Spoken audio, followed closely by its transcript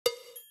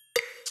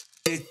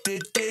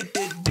Dudes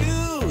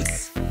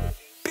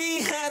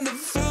behind the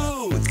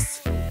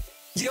foods.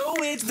 Yo,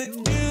 it's the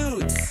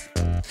dudes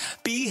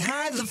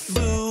behind the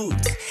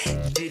foods.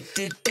 Dudes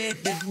behind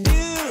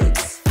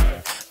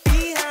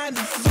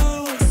the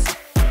foods.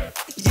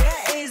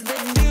 Yeah, it's the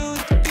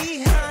dudes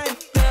behind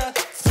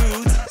the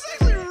foods. That's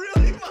actually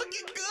really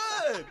fucking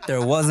good.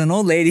 There was an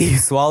old lady who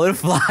swallowed a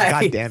fly.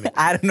 God damn it.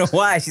 I don't know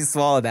why she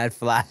swallowed that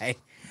fly.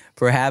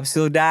 Perhaps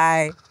she'll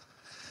die.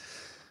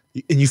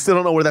 And you still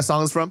don't know where that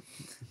song is from?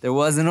 There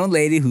was an old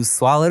lady who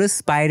swallowed a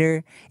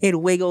spider.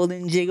 It wiggled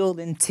and jiggled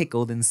and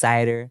tickled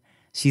inside her.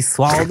 She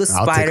swallowed the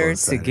spider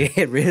to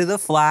get rid of the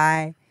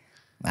fly.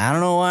 I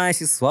don't know why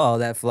she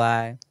swallowed that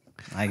fly.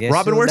 I guess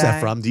Robin, she'll where's die. that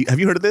from? Have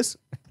you heard of this?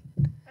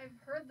 I've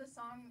heard the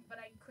song, but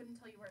I couldn't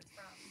tell you where it's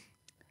from.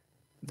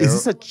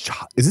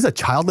 Is this a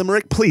child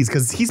limerick? Please,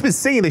 because he's been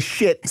singing this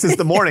shit since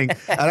the morning,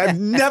 and I've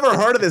never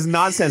heard of this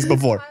nonsense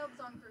before. Child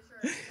song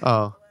for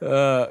sure.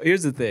 Oh,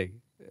 Here's the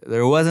thing.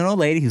 There was an old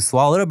lady who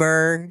swallowed a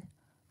bird.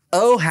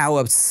 Oh, how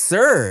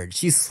absurd.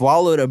 She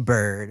swallowed a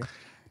bird.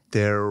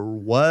 there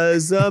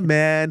was a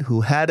man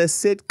who had a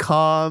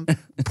sitcom,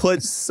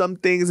 put some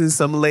things in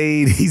some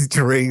ladies'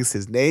 drinks.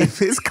 His name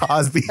is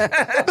Cosby.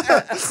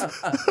 That's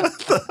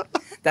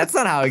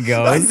not how it I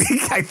goes.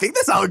 think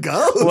that's how it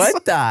goes.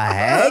 What the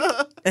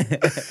heck?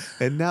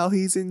 And now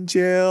he's in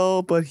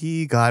jail, but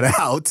he got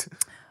out.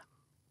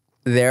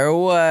 There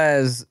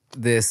was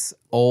this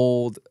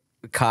old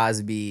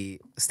Cosby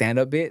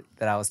stand-up bit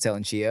that I was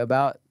telling Chia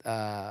about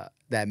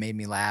that made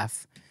me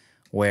laugh,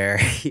 where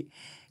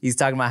he's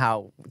talking about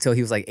how till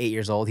he was like 8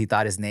 years old, he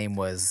thought his name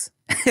was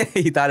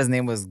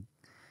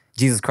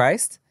Jesus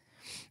Christ,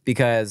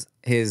 because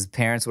his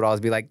parents would always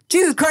be like,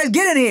 "Jesus Christ,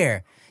 get in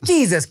here!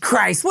 Jesus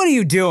Christ, what are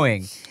you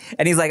doing?"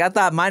 And he's like, "I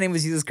thought my name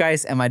was Jesus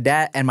Christ, and my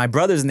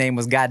brother's name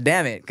was God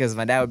damn it," because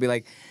my dad would be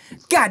like,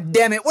 "God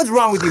damn it, what's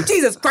wrong with you?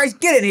 Jesus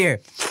Christ, get in here!"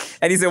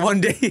 And he said one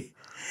day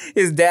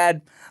his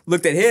dad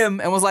looked at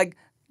him and was like,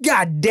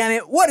 "God damn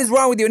it, what is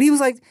wrong with you?" And he was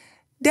like,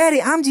 "Daddy,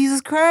 I'm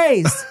Jesus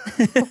Christ."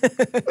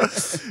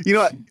 You know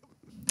what?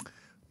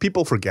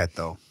 People forget,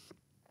 though.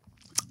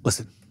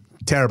 Listen,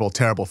 terrible,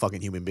 terrible fucking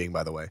human being,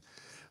 by the way.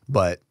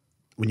 But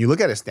when you look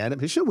at his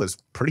stand-up, his shit was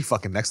pretty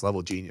fucking next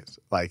level genius.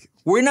 Like,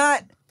 We're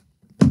not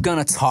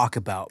gonna talk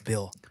about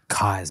Bill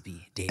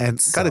Cosby, David.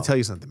 and gotta tell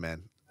you something,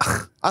 man.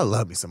 I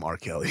love me some R.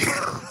 Kelly.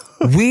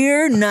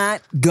 We're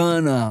not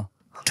gonna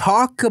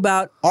talk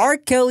about R.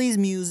 Kelly's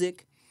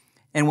music.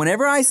 And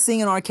whenever I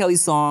sing an R. Kelly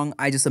song,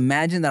 I just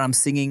imagine that I'm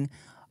singing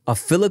a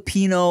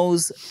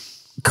Filipino's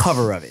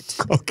cover of it.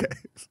 Okay.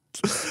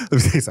 Let me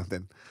say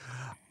something.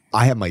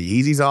 I have my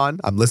Yeezys on.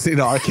 I'm listening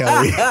to R.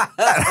 Kelly.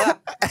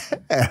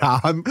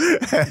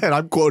 and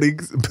I'm quoting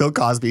Bill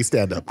Cosby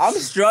stand-up. I'm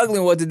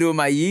struggling what to do with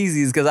my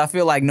Yeezys because I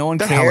feel like no one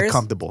They're hella cares.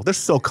 comfortable. They're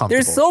so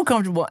comfortable. They're so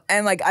comfortable.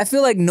 And like I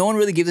feel like no one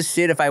really gives a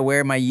shit if I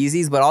wear my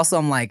Yeezys, but also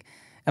I'm like,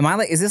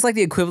 is this like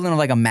the equivalent of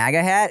like a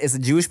MAGA hat? Is a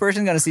Jewish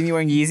person gonna see me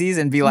wearing Yeezys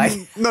and be like,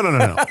 No.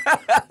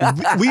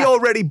 We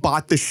already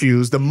bought the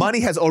shoes. The money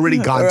has already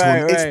gone to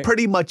him. Right. It's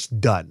pretty much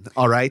done.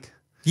 All right?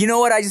 you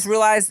know what I just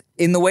realized?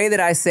 In the way that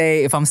I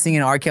say if I'm singing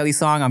an R. Kelly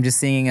song, I'm just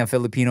singing a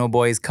Filipino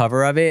boy's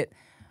cover of it.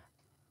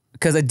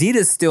 Because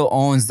Adidas still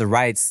owns the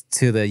rights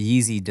to the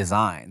Yeezy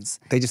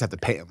designs. They just have to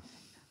pay him.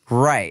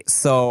 Right.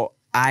 So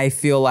I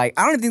feel like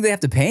I don't even think they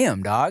have to pay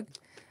him, dog.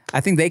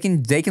 I think they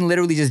can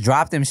literally just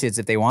drop them shits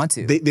if they want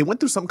to. They went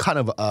through some kind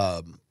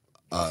of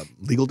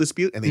legal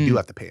dispute, and they do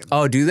have to pay him.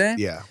 Oh, do they?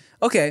 Yeah.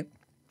 Okay.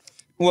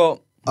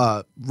 Well,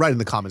 Write in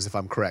the comments if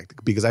I'm correct,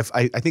 because I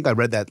think I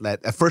read that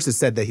at first it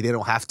said that they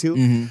don't have to,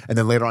 and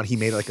then later on he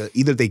made like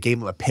either they gave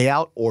him a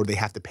payout or they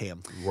have to pay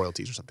him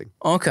royalties or something.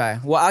 okay.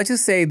 Well, I'll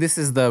just say this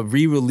is the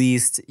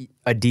re-released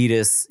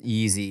Adidas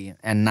Yeezy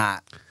and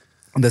not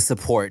the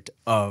support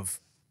of.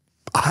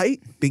 I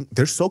think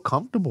they're so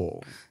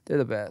comfortable. They're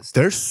the best.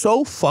 They're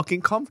so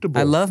fucking comfortable.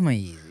 I love my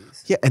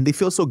Yeezys. Yeah, and they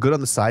feel so good on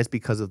the sides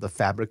because of the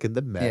fabric and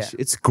the mesh. Yeah.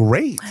 It's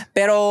great.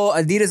 Pero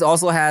Adidas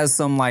also has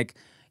some like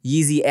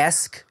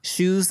Yeezy-esque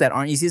shoes that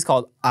aren't Yeezys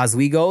called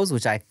Oswego's,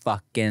 which I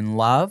fucking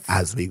love.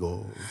 As we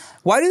go.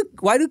 Why do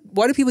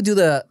people do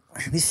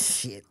this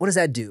shit? What does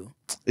that do?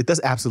 It does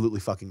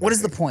absolutely fucking What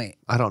is the nothing. point?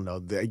 I don't know.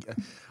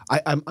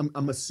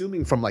 I'm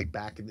assuming from like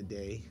back in the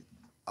day,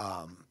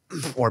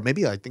 or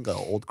maybe I think an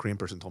old Korean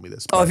person told me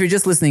this. Oh, but if you're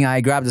just listening,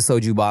 I grabbed a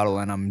soju bottle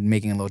and I'm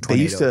making a little they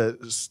tornado. used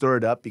to stir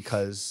it up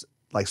because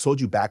like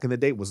soju back in the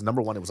day was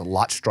number one. It was a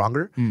lot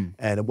stronger and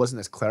it wasn't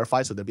as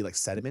clarified, so there'd be like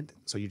sediment.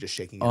 So you're just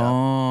shaking it up.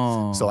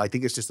 Oh. So I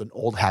think it's just an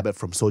old habit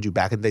from soju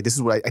back in the day. This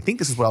is what I think.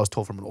 This is what I was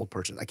told from an old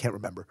person. I can't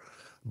remember,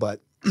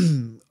 but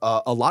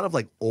a lot of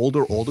like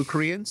older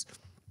Koreans,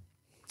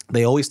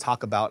 they always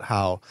talk about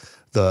how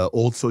the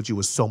old soju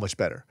was so much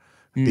better.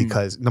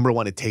 Because number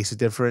one, it tasted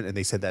different, and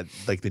they said that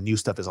like the new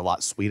stuff is a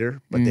lot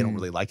sweeter, but they don't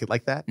really like it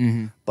like that.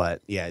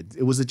 But yeah,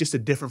 it was just a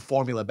different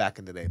formula back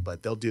in the day.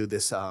 But they'll do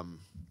this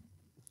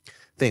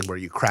thing where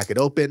you crack it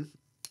open,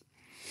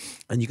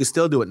 and you can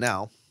still do it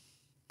now,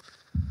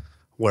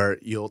 where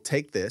you'll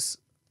take this,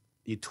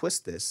 you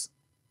twist this,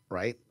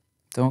 right,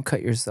 Don't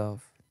cut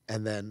yourself.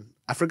 and then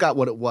I forgot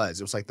what it was.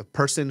 It was like the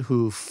person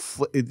who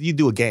you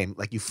do a game,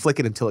 like you flick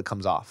it until it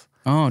comes off.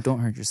 Oh, don't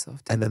hurt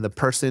yourself. And then the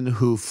person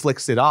who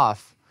flicks it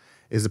off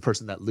is the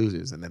person that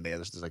loses. And then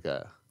there's like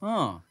a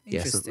Oh, yeah,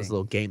 interesting. so this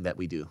little game that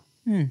we do.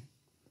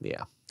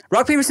 Yeah.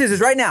 Rock, paper, scissors,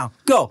 right now.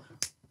 Go.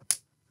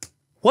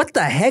 What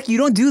the heck? You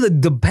don't do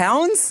the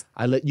pounds?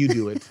 I let you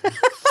do it.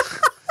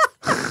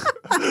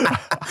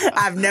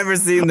 I've never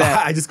seen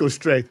that. I just go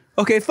straight.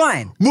 Okay,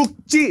 fine.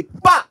 Mukji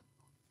ba.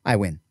 I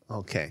win.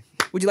 Okay.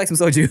 Would you like some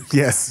soju?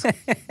 Yes.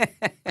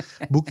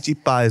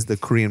 Mukji ba is the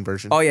Korean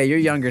version. Oh yeah, you're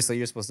younger, so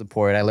you're supposed to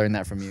pour it. I learned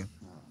that from you.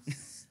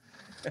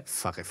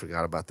 Fuck, I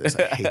forgot about this.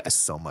 I hate this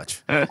so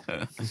much. And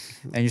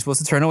you're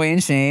supposed to turn away in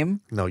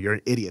shame. No, you're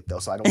an idiot though,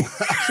 so I don't.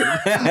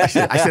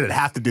 I shouldn't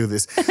have to do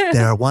this.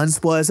 There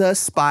once was a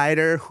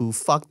spider who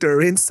fucked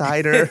her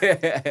inside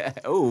her,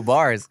 Oh,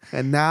 bars.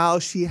 and now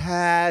she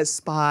has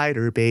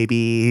spider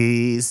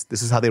babies.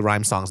 This is how they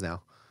rhyme songs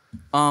now.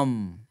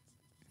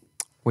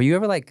 Were you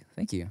ever like?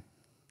 Thank you.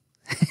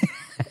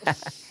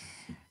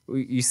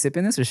 You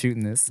sipping this or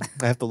shooting this?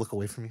 I have to look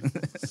away from you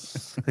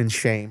in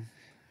shame.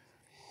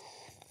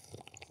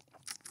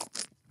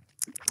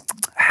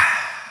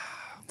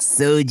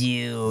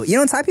 Soju. You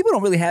know, Thai people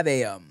don't really have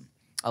a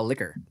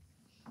liquor.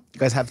 You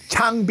guys have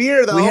Chang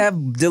beer though. We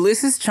have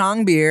delicious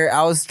Chang beer.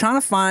 I was trying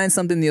to find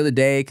something the other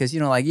day because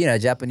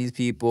Japanese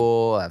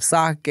people have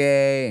sake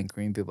and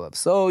Korean people have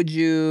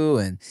soju,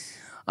 and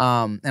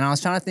I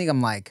was trying to think.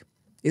 I'm like,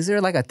 is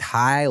there like a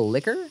Thai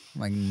liquor?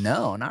 I'm like,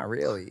 no, not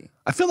really.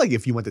 I feel like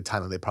if you went to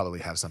Thailand, they probably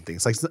have something.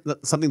 It's like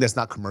something that's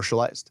not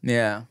commercialized,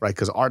 Yeah. right?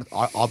 Because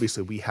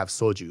obviously we have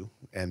soju,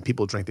 and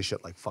people drink this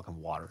shit like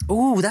fucking water.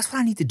 Ooh, that's what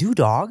I need to do,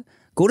 dog.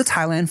 Go to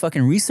Thailand,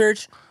 fucking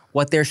research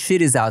what their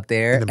shit is out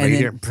there, And then bring it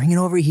here. bring it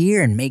over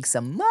here and make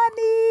some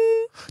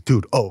money.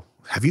 Dude,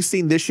 have you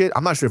seen this shit?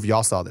 I'm not sure if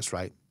y'all saw this,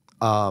 right?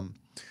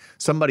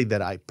 Somebody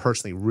that I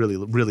personally really,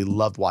 really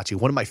loved watching.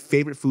 One of my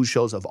favorite food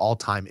shows of all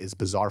time is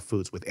Bizarre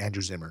Foods with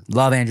Andrew Zimmern.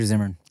 Love Andrew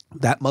Zimmern.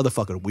 That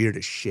motherfucker weird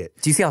as shit.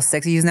 Do you see how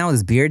sexy he is now with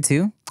his beard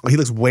too? He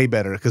looks way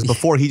better because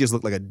before he just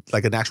looked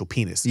like an actual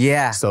penis.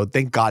 Yeah. So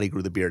thank God he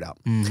grew the beard out.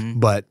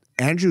 But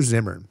Andrew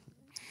Zimmern,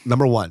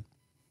 number one,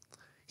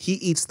 he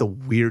eats the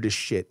weirdest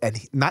shit, and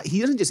he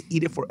doesn't just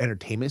eat it for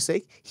entertainment's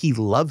sake. He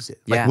loves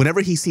it. Like Yeah.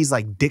 whenever he sees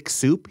like dick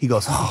soup, he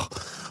goes, "Oh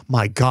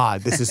my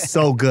God, this is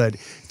so good.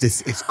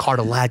 It's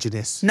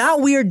cartilaginous."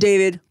 Not weird,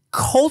 David.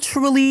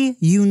 Culturally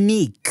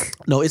unique.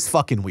 No, it's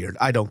fucking weird.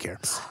 I don't care.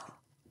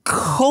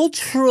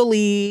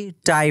 Culturally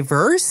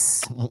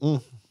diverse.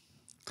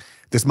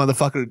 This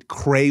motherfucker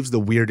craves the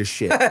weirdest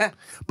shit.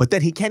 But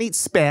then he can't eat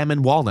Spam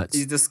and walnuts.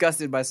 He's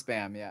disgusted by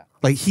Spam, yeah.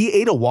 Like he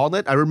ate a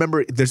walnut. I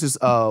remember there's this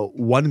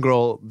one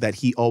girl that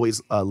he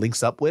always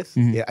links up with.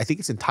 Yeah, I think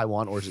it's in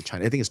Taiwan or is it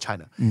China? I think it's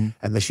China. And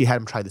then she had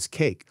him try this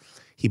cake.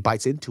 He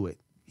bites into it.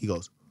 He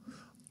goes,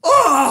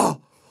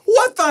 "Oh,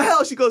 what the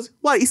hell?" She goes,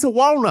 "What? It's a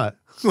walnut."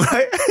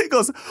 Right? He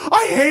goes,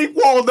 "I hate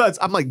walnuts."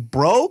 I'm like,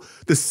 bro,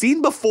 the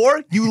scene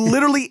before, you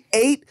literally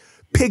ate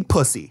pig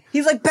pussy.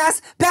 He's like,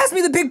 pass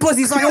me the big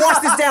pussy so I can wash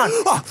this down.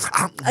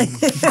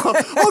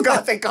 Oh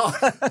God, thank God.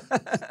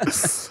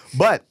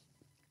 But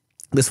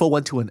this fool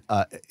went to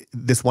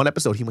this one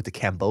episode. He went to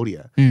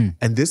Cambodia, and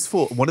this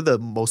fool, one of the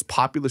most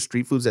popular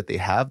street foods that they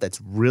have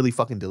that's really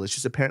fucking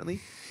delicious,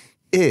 apparently,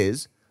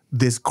 is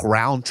this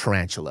ground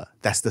tarantula.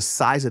 That's the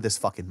size of this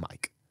fucking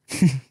mic,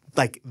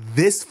 like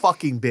this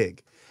fucking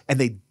big. And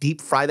they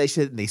deep fry that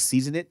shit and they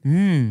season it.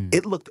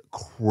 It looked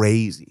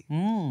crazy.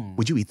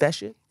 Would you eat that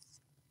shit?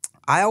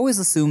 I always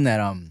assume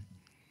that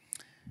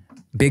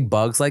big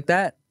bugs like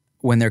that,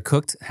 when they're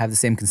cooked, have the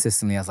same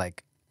consistency as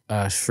like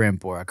a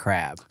shrimp or a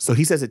crab. So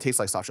he says it tastes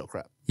like soft shell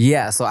crab.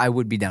 Yeah, so I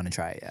would be down to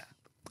try it, yeah.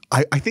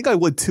 I think I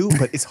would too,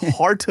 but it's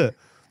hard to.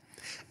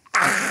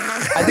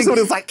 I think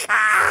it's like.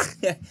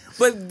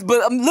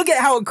 But look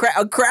at how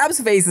a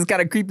crab's face is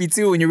kind of creepy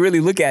too when you really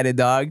look at it,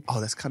 dog.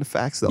 Oh, that's kind of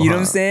facts though. You know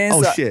what I'm saying?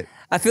 Oh So shit.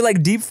 I feel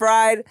like deep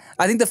fried.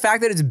 I think the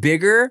fact that it's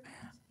bigger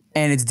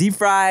and it's deep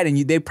fried and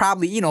they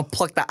probably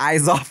pluck the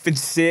eyes off and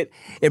shit.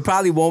 It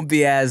probably won't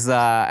be as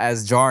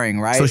jarring,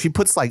 right? So she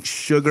puts like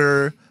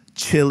sugar,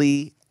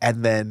 chili,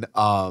 and then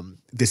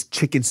this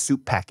chicken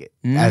soup packet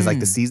as like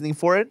the seasoning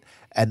for it,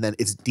 and then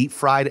it's deep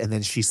fried, and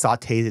then she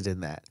sauteed it in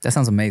that. That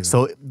sounds amazing.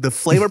 So the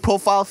flavor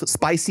profile,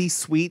 spicy,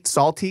 sweet,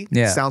 salty,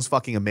 Yeah. sounds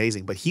fucking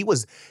amazing. But he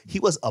was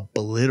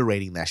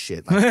obliterating that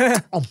shit.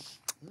 Like,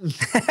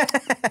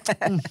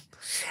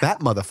 that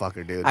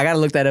motherfucker, dude. I gotta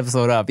look that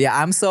episode up. Yeah,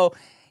 I'm so,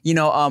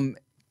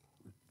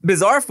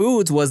 Bizarre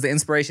Foods was the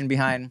inspiration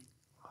behind,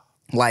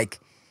 like,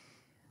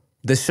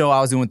 the show I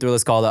was doing with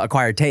Thrillers called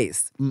Acquired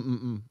Taste.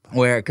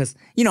 Where, because,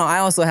 I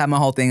also have my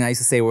whole thing I used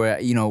to say where,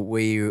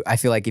 I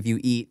feel like if you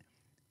eat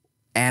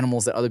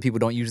animals that other people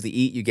don't usually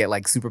eat, you get,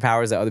 like,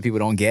 superpowers that other people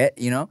don't get,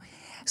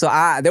 So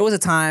there was a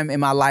time in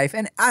my life,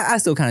 and I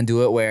still kind of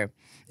do it, where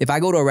if I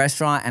go to a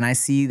restaurant and I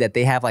see that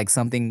they have, like,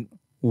 something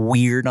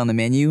weird on the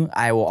menu,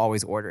 I will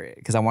always order it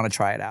because I want to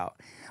try it out.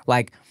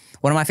 Like,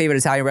 one of my favorite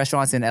Italian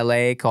restaurants in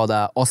LA called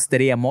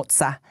Osteria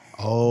Mozza.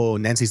 Oh,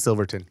 Nancy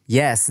Silverton.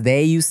 Yes,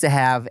 they used to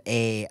have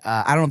I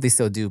don't know if they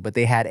still do, but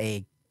they had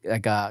a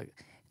a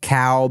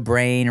cow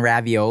brain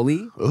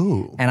ravioli.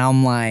 Ooh. And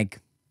I'm like,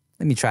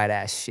 let me try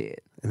that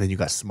shit. And then you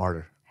got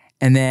smarter.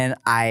 And then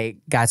I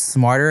got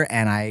smarter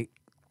and I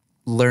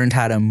learned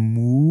how to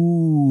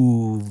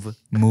move.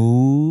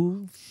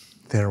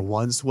 There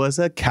once was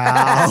a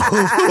cow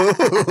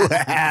who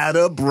had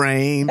a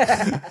brain.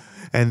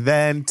 And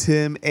then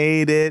Tim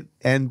ate it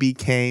and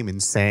became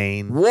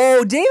insane.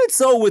 Whoa, David's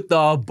so with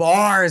the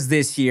bars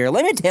this year.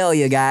 Let me tell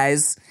you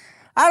guys.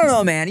 I don't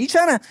know, man. Are you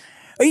trying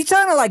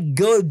to like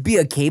go be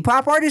a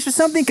K-pop artist or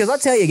something? Because I'll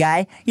tell you,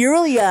 guy, you're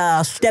really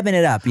stepping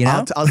it up, you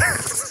know?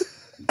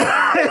 Hey,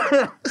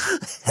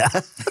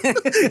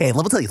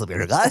 let me tell you something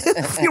here, guy.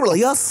 You're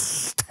really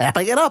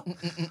stepping it up.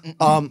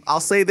 I'll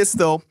say this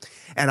though,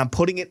 and I'm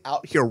putting it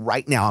out here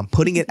right now. I'm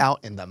putting it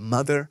out in the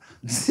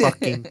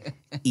motherfucking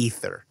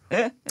ether.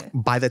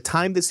 By the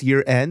time this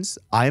year ends,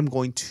 I am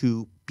going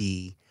to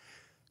be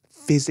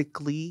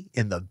physically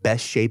in the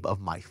best shape of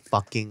my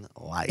fucking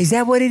life. Is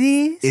that what it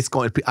is? It's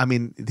going to be, I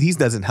mean, he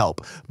doesn't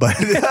help, but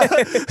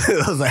I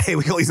was like, hey,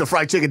 we can eat some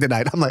fried chicken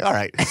tonight. I'm like, all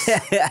right.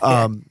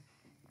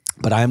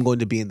 But I am going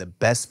to be in the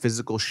best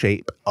physical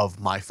shape of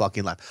my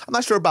fucking life. I'm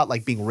not sure about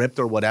like being ripped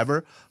or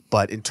whatever,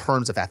 but in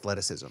terms of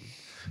athleticism.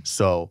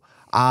 So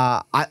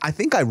I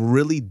think I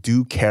really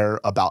do care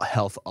about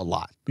health a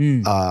lot.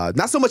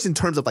 Not so much in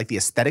terms of like the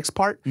aesthetics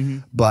part,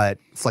 but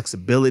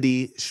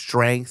flexibility,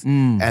 strength,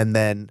 and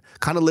then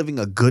kind of living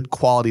a good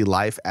quality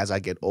life as I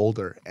get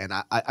older. And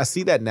I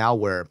see that now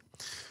where,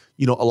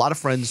 you know, a lot of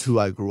friends who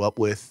I grew up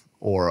with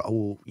or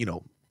who, you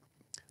know,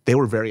 they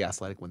were very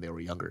athletic when they were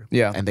younger.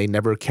 Yeah. And they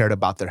never cared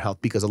about their health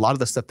because a lot of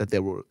the stuff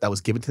that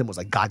was given to them was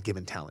like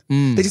God-given talent.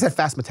 They just had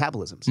fast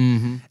metabolisms.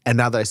 And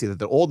now that I see that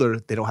they're older,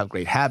 they don't have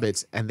great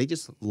habits and they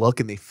just look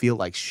and they feel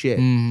like shit.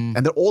 And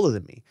they're older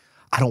than me.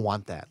 I don't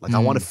want that. Like I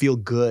want to feel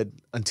good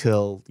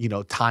until, you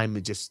know,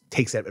 time just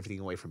takes everything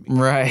away from me.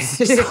 Right.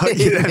 So, you know what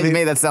I You mean?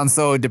 made that sound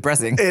so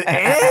depressing. It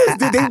is,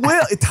 dude. They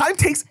will. Time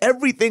takes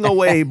everything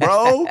away,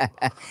 bro.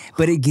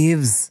 But it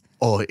gives.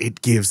 Oh,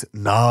 it gives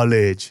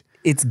knowledge.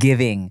 It's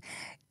giving.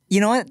 You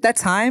know what? That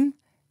time,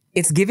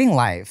 it's giving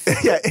life.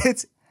 Yeah,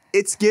 it's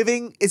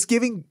giving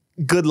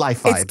good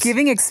life vibes. It's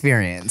giving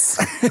experience.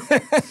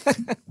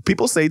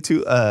 People say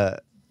too,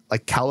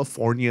 like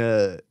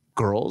California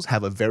girls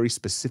have a very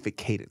specific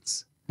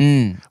cadence,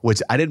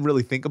 which I didn't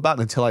really think about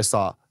until I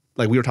saw,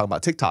 like we were talking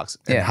about TikToks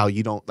and how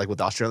you don't, like with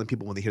the Australian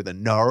people when they hear the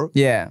no,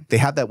 they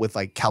have that with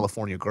like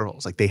California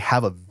girls. Like they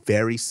have a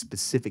very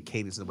specific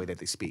cadence in the way that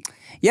they speak.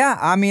 Yeah,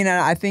 I mean,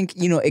 I think,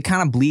 you know, it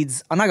kind of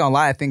bleeds. I'm not gonna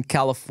lie. I think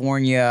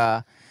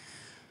California,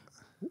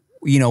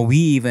 you know,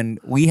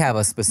 we have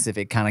a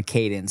specific kind of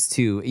cadence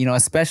too. You know,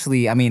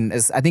 especially, I mean,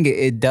 I think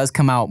it does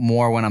come out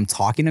more when I'm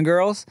talking to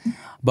girls.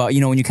 But,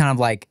 you know, when you kind of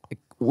like,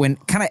 when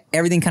kind of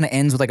everything kind of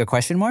ends with like a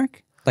question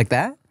mark, like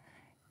that,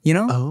 you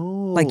know?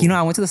 Oh. Like, you know,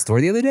 I went to the store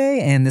the other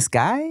day and this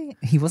guy,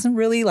 he wasn't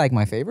really like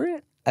my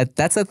favorite. I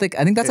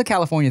think that's a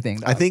California thing,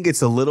 dog. I think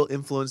it's a little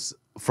influence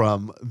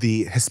from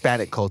the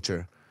Hispanic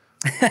culture,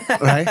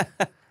 right?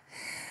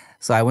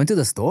 So I went to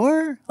the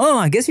store. Oh,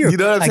 I guess You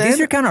know what I'm I saying? guess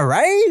you're kind of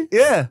right.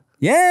 Yeah.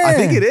 Yeah. I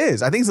think it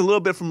is. I think it's a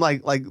little bit from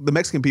like the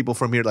Mexican people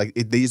from here. Like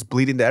they just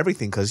bleed into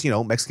everything because, you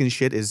know, Mexican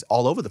shit is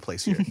all over the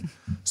place here.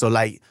 So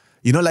like,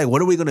 you know, like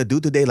what are we gonna do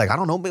today? Like I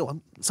don't know, maybe I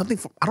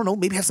don't know,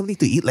 maybe have something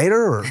to eat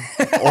later or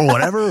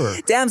whatever. Or.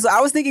 Damn. So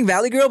I was thinking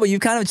Valley Girl, but you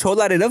kind of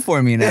cholad it up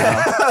for me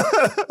now.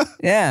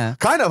 Yeah.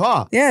 Kind of,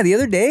 huh? Yeah. The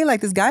other day,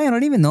 like this guy I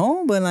don't even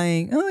know, but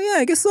like, oh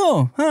yeah, I guess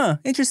so. Huh.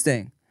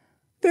 Interesting.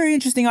 Very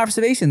interesting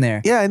observation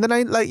there. Yeah, and then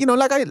I like, you know,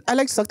 like I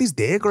like sucked his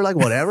dick or like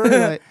whatever.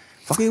 Like,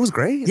 fucking, it was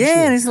great.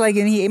 Yeah, and it's like,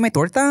 and he ate my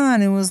torta,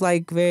 and it was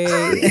like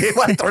very. He ate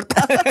my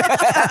torta.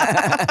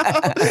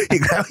 he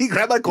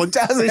grabbed my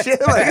conchas and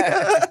shit. Like.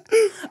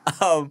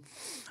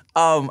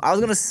 I was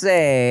gonna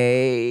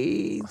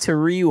say to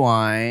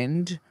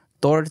rewind,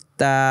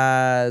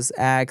 tortas,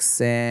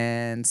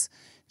 accents,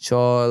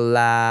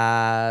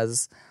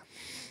 cholas.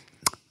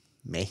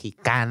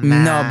 Mexicanas.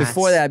 No,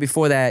 before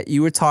that,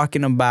 you were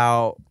talking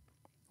about,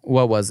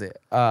 what was it?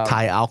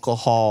 Thai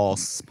alcohol,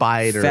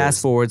 spiders,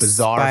 Fast forward,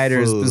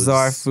 spiders, foods.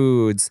 bizarre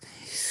foods.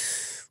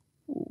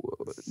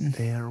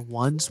 There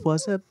once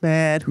was a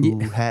man who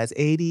has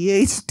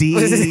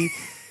ADHD.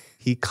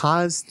 He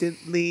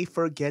constantly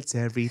forgets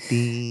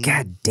everything.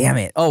 God damn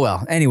it. Oh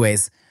well.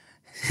 Anyways,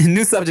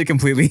 new subject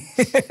completely.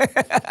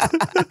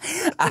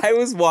 I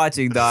was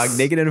watching, dog,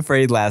 Naked and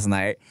Afraid last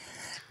night,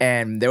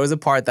 and there was a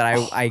part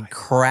that I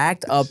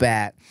cracked up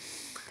at,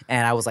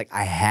 and I was like,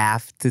 I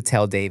have to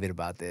tell David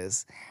about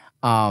this.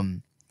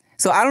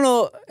 So I don't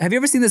know. Have you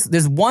ever seen this?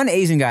 There's one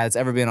Asian guy that's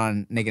ever been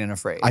on Naked and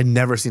Afraid. I've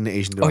never seen an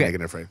Asian dude on Naked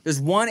and Afraid. There's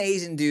one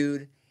Asian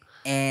dude,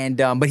 and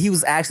but he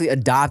was actually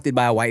adopted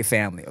by a white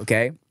family.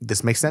 Okay.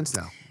 This makes sense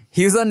now.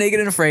 He was on Naked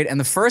and Afraid, and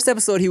the first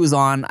episode he was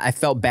on, I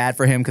felt bad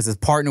for him because his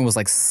partner was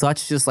like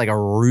just like a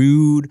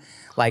rude,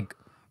 like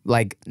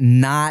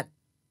not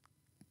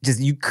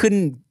just, you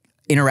couldn't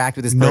interact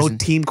with this No person.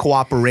 team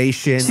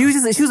cooperation. She was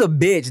a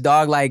bitch,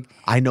 dog. Like,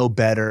 I know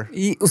better.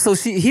 so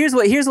here's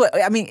what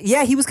I mean.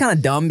 Yeah, he was kind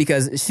of dumb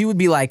because she would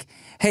be like,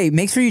 "Hey,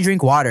 make sure you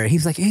drink water." He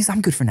was like, "Hey,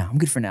 I'm good for now. I'm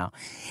good for now."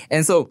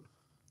 And so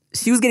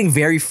she was getting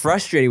very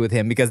frustrated with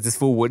him because this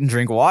fool wouldn't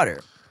drink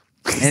water,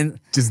 and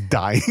Just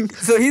dying.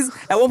 so he's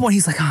at one point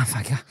he's like, "Oh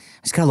fuck, I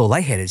just got a little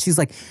lightheaded." She's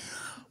like,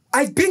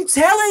 "I've been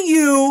telling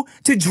you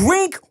to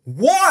drink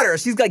water."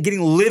 She's like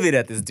getting livid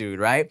at this dude,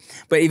 right?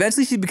 But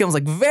eventually she becomes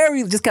like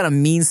very just kind of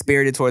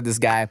mean-spirited toward this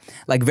guy.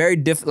 Like very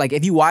different. Like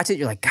if you watch it,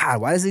 you're like,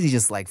 God, why doesn't he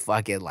just like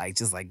fuck it? Like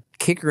just like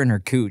kick her in her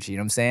cooch, you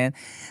know what I'm saying?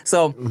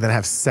 So And then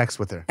have sex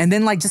with her. and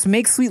then like just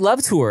make sweet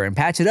love to her and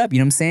patch it up, you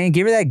know what I'm saying?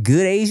 Give her that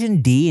good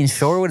Asian D and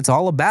show her what it's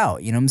all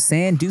about, you know what I'm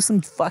saying? Do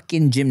some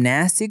fucking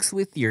gymnastics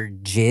with your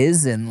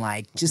jizz and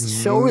like just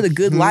show her the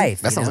good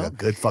life. That you sounds know? like a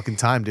good fucking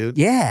time, dude.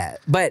 Yeah,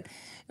 but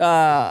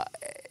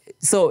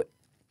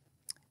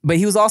but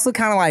he was also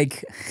kind of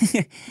like,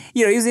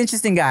 he was an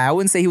interesting guy. I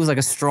wouldn't say he was like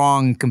a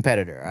strong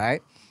competitor, all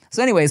right?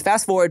 So anyways,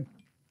 fast forward,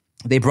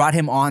 they brought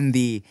him on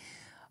the,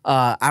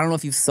 I don't know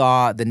if you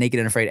saw the Naked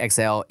and Afraid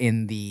XL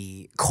in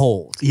the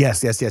cold.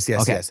 Yes.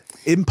 Okay.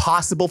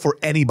 Impossible for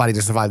anybody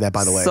to survive that,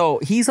 by the way. So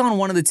he's on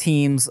one of the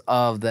teams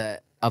of the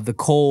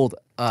cold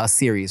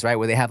series, right?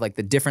 Where they have like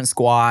the different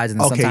squads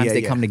and Okay, sometimes yeah,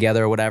 they yeah. come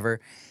together or whatever.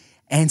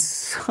 And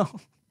so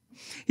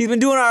he's been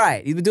doing all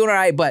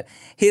right. But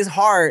his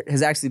heart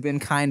has actually been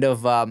kind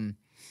of,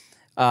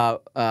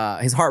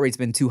 his heart rate's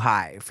been too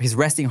high. His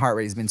resting heart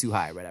rate has been too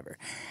high, whatever.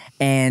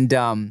 And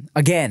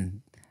again,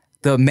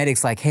 the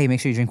medic's like, hey, make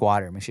sure you drink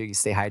water. Make sure you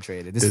stay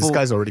hydrated. this fool-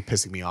 guy's already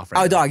pissing me off right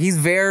Oh, now. dog, he's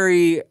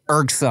very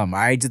irksome, all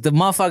right? The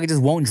motherfucker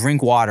just won't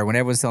drink water when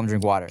everyone's telling him to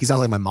drink water. He sounds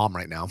like my mom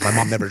right now. My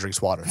mom never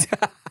drinks water.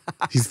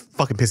 He's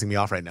fucking pissing me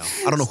off right now.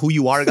 I don't know who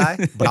you are,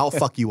 guy, but I'll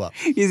fuck you up.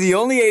 He's the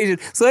only Asian.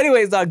 So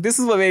anyways, dog, this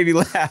is what made me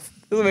laugh.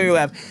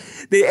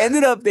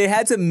 They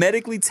had to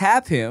medically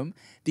tap him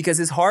because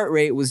his heart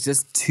rate was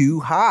just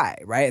too high,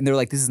 right? And they were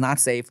like, this is not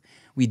safe.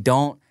 We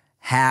don't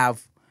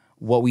have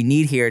what we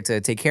need here to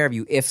take care of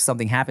you if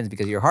something happens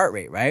because of your heart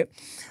rate, right?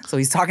 So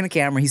he's talking to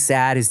camera. He's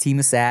sad. His team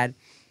is sad.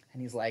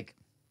 And he's like,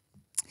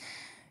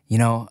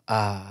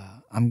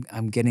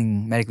 I'm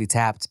getting medically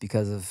tapped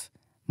because of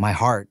my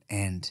heart.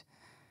 And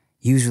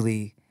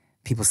usually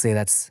people say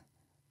that's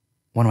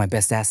one of my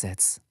best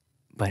assets.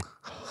 But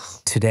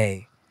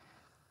today,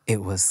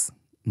 it was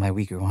my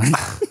weaker one.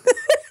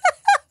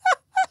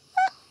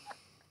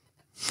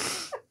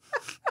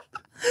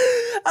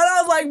 And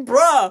I was like,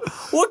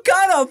 bruh, what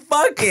kind of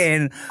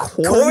fucking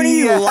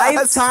corny ass-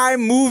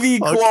 Lifetime movie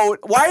quote?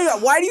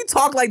 Why do you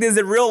talk like this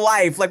in real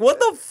life? Like, what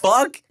the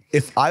fuck?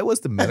 If I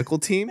was the medical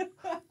team,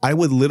 I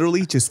would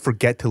literally just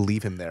forget to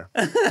leave him there.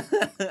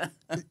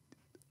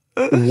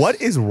 What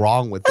is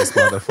wrong with this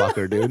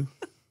motherfucker, dude?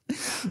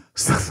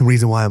 So the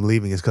reason why I'm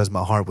leaving is because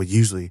my heart would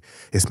usually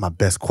it's my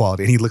best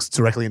quality. And he looks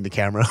directly in the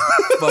camera.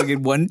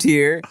 Fucking one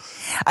tear.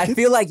 I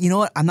feel like, you know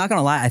what? I'm not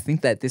gonna lie. I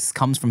think that this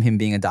comes from him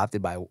being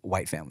adopted by a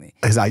white family.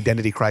 His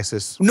identity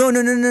crisis. No.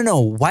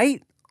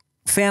 White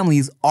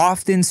families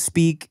often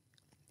speak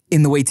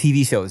in the way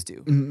TV shows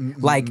do.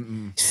 Like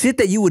shit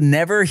that you would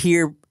never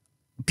hear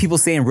people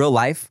say in real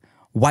life.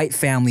 White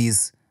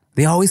families,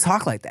 they always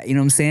talk like that. You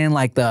know what I'm saying?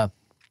 Like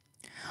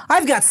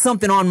I've got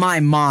something on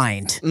my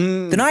mind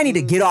that I need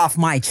to get off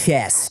my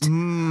chest.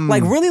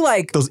 Like really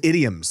like, Those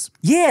idioms.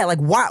 yeah, like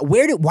why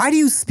do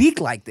you speak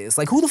like this?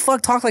 Like who the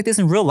fuck talks like this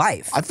in real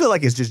life? I feel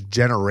like it's just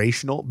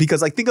generational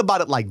because like think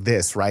about it like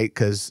this, right?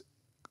 Because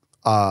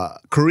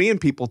Korean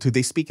people too,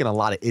 they speak in a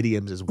lot of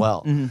idioms as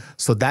well.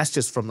 So that's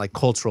just from like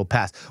cultural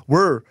past.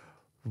 We're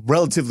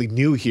relatively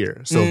new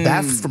here. So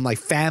that's from like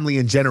family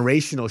and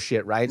generational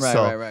shit, right?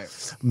 Right.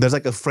 There's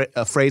like a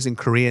phrase in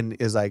Korean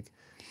is like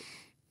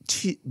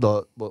치,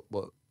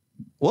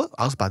 what?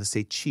 I was about to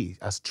say chi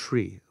as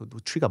tree.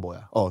 tree가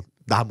뭐야?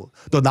 나무.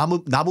 너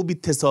나무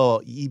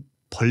밑에서 이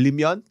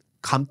벌리면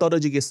감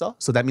떨어지겠어?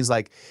 So that means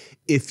like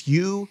if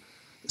you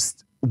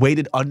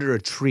waited under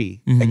a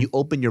tree and you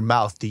open your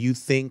mouth, do you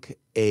think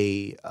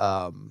a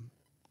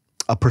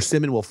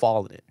persimmon will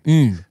fall in it?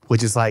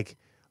 Which is like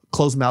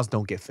closed mouths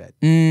don't get fed.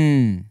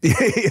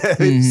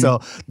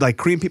 So like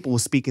Korean people will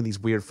speak in these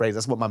weird phrases.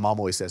 That's what my mom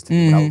always says to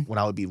me when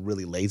I would be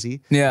really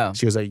lazy. Yeah.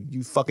 She was like,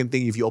 you fucking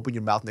think if you open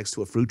your mouth next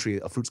to a fruit tree,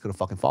 a fruit's gonna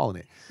fucking fall in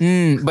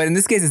it. But in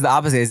this case, it's the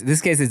opposite. In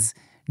this case, it's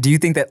do you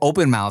think that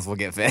open mouths will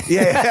get fed?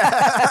 Yeah.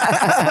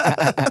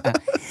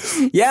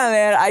 Yeah,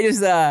 man. I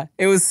just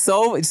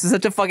it's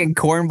such a fucking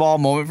cornball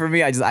moment for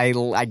me. I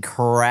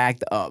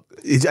cracked up.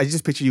 I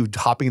just picture you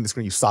hopping in the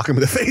screen, you sock him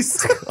in the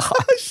face.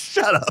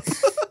 Shut up.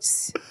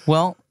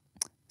 Well,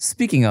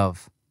 speaking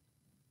of,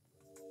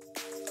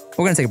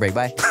 we're gonna take a break.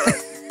 Bye.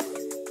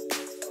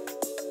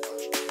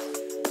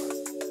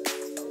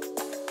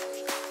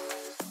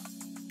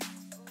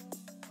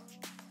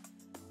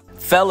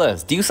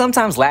 Fellas, do you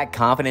sometimes lack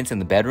confidence in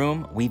the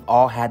bedroom? We've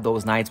all had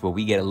those nights where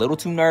we get a little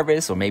too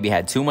nervous or maybe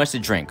had too much to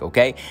drink,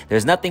 okay?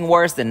 There's nothing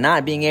worse than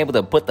not being able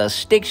to put the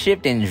stick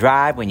shift in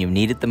drive when you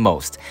need it the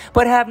most.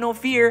 But have no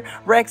fear,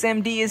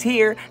 RexMD is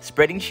here,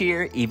 spreading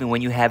cheer even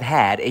when you have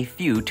had a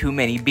few too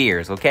many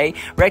beers, okay?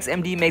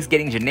 RexMD makes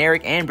getting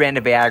generic and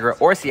branded Viagra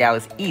or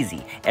Cialis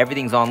easy.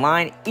 Everything's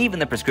online, even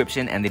the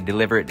prescription, and they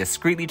deliver it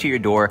discreetly to your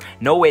door.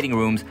 No waiting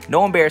rooms,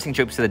 no embarrassing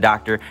trips to the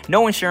doctor,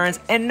 no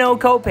insurance, and no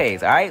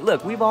copays, all right?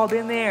 Look, we've all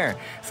been there.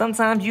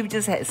 Sometimes you've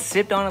just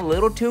sipped on a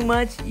little too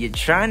much, you're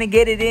trying to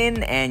get it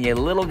in, and your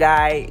little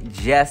guy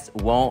just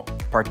won't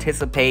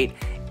participate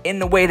in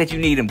the way that you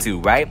need him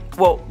to, right?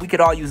 Well, we could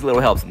all use a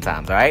little help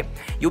sometimes, all right?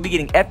 You'll be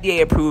getting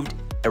FDA-approved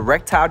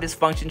erectile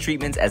dysfunction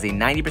treatments as a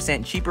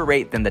 90% cheaper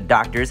rate than the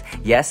doctors.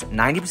 Yes,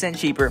 90%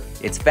 cheaper.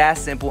 It's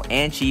fast, simple,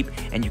 and cheap,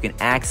 and you can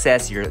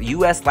access your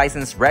U.S.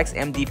 licensed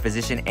RexMD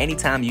physician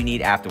anytime you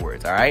need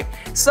afterwards, all right?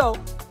 So,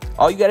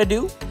 all you gotta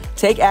do,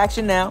 take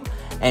action now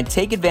and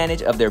take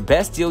advantage of their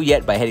best deal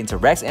yet by heading to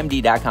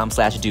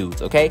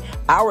rexmd.com/dudes, okay?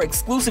 Our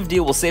exclusive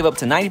deal will save up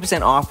to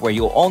 90% off where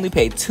you'll only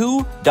pay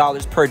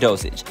 $2 per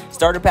dosage.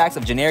 Starter packs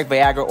of generic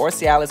Viagra or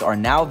Cialis are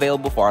now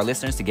available for our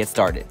listeners to get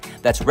started.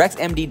 That's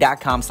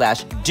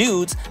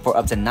rexmd.com/dudes for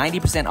up to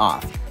 90%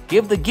 off.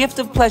 Give the gift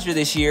of pleasure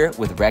this year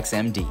with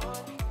RexMD.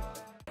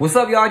 What's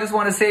up, y'all? I just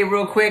want to say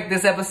real quick,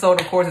 this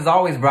episode, of course, is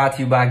always brought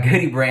to you by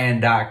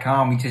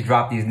GoodieBrand.com. We just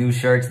dropped these new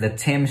shirts, the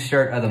Tim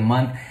shirt of the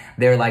month.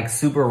 They're like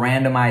super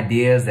random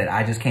ideas that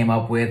I just came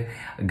up with.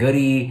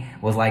 Goodie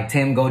was like,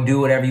 Tim, go do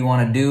whatever you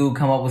want to do.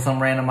 Come up with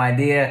some random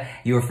idea.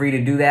 You were free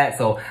to do that.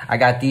 So I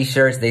got these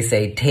shirts. They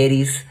say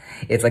titties.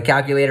 It's a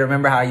calculator.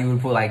 Remember how you would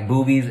put like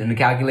boobies in the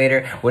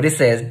calculator? Well, this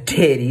says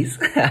titties.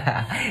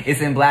 It's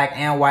in black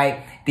and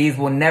white. These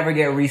will never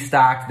get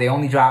restocked. They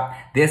only drop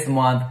this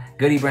month.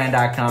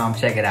 GoodieBrand.com.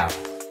 Check it out.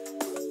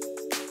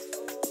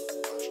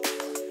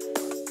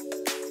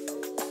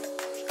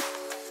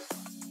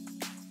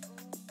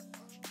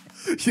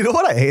 You know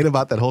what I hate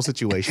about that whole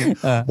situation?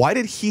 Why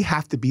did he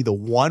have to be the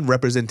one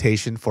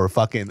representation for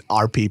fucking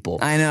our people?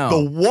 I know.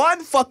 The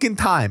one fucking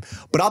time.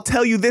 But I'll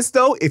tell you this,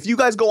 though. If you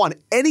guys go on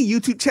any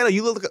YouTube channel,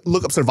 you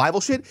look up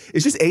survival shit,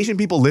 it's just Asian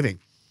people living.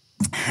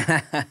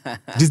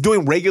 Just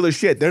doing regular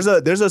shit. There's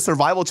a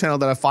survival channel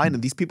that I find,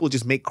 and these people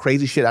just make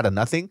crazy shit out of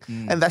nothing,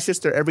 and that's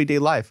just their everyday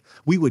life.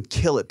 We would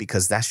kill it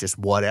because that's just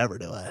whatever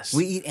to us.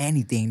 We eat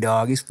anything,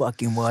 dog. It's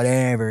fucking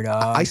whatever,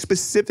 dog. I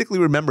specifically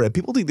remember, and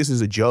people think this is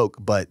a joke,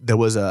 but there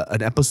was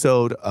an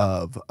episode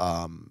of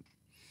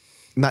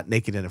not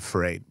Naked and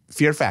Afraid,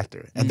 Fear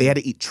Factor, and they had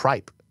to eat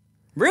tripe.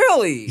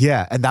 Really?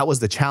 Yeah, and that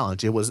was the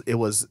challenge. It was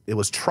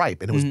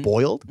tripe, and it was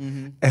boiled,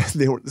 and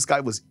this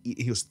guy was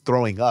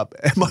throwing up,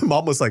 and my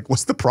mom was like,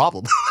 "What's the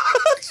problem?"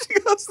 She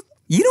goes,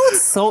 You know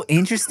what's so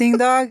interesting,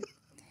 dog?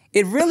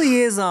 It really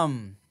is. I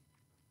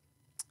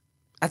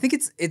think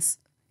it's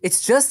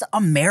just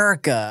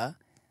America,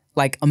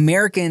 like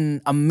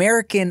Americans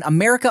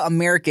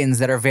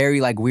that are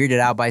very like weirded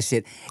out by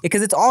shit,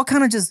 because it's all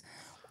kind of just,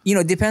 you know,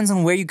 it depends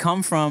on where you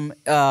come from,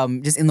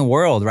 just in the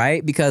world,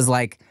 right? Because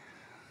like.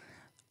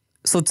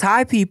 So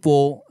Thai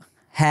people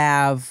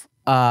have,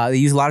 they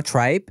use a lot of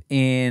tripe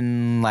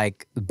in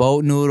like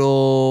boat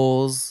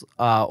noodles,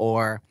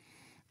 or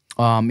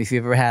if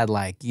you've ever had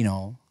like, you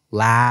know,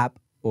 lap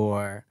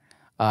or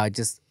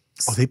just.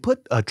 Oh, they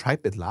put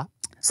tripe in lap?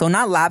 So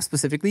not lap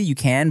specifically, you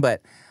can,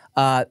 but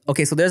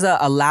okay, so there's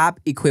a lap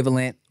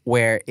equivalent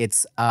where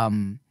it's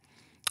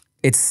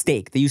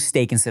steak. They use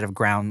steak instead of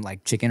ground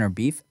like chicken or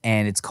beef,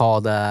 and it's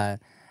called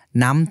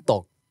nam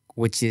tok,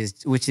 which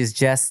is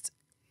just.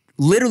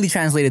 Literally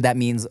translated, that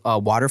means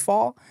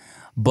waterfall,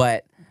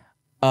 but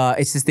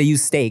it's just they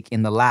use steak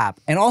in the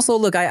lap. And also,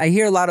 look, I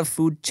hear a lot of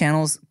food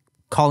channels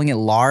calling it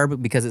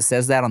larb because it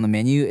says that on the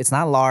menu. It's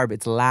not larb,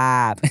 it's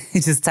lap.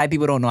 It's just Thai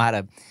people don't know how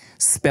to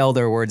spell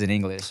their words in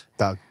English.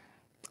 Doug,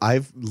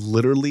 I've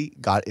literally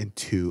got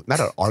into, not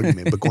an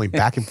argument, but going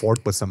back and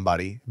forth with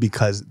somebody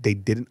because they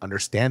didn't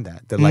understand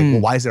that. They're like,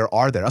 well, why is there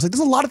R there? I was like, there's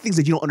a lot of things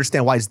that you don't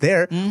understand why it's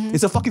there.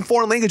 It's a fucking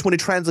foreign language when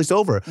it translates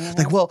over.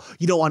 Like, well,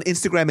 you know, on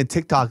Instagram and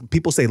TikTok,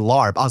 people say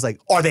larb. I was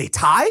like, are they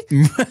Thai?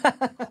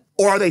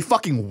 Or are they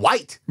fucking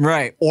white?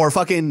 Right. Or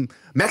fucking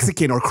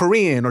Mexican or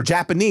Korean or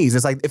Japanese?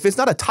 It's like, if it's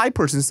not a Thai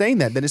person saying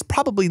that, then it's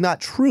probably not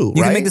true,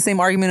 You can make the same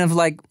argument of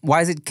like,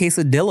 why is it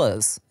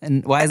quesadillas?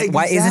 And why isn't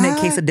it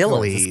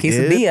quesadillas? It's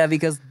quesadilla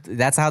because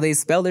that's how they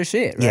spell their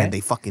shit, right? Yeah, and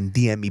they fucking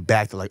DM me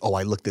back. They're like, oh,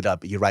 I looked it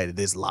up. You're right, it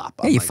is lap.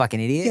 Yeah, you fucking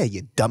idiot. Yeah,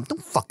 you dumb.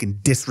 Don't fucking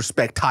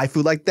disrespect Thai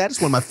food like that.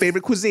 It's one of my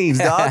favorite cuisines,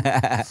 dog.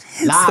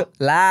 Lap.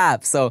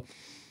 Lap. So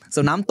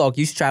nam tok,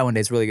 you should try one day.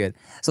 It's really good.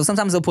 So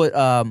sometimes they'll put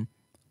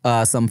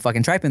some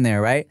fucking tripe in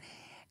there, right?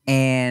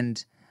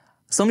 And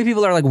so many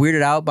people are like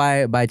weirded out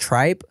by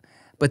tripe,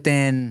 but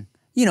then,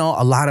 you know,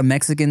 a lot of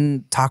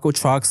Mexican taco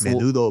trucks.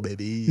 Menudo,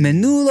 baby.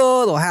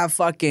 Menudo, they'll have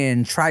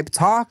fucking tripe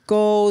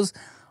tacos.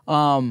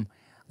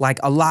 Like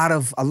a lot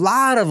of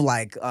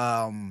like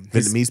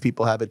Vietnamese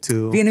people have it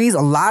too. Vietnamese,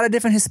 a lot of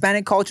different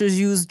Hispanic cultures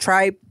use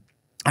tripe.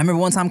 I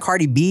remember one time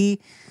Cardi B,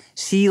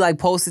 she like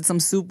posted some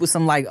soup with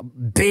some like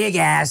big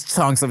ass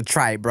chunks of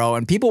tripe, bro,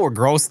 and people were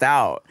grossed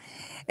out.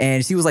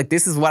 And she was like,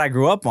 "This is what I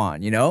grew up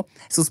on," you know.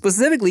 So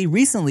specifically,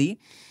 recently,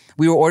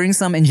 we were ordering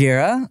some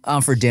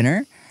injera for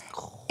dinner,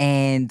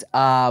 and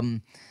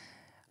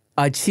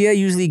Chia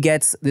usually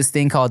gets this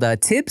thing called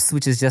tips,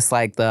 which is just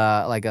like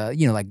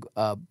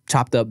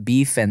chopped up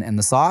beef and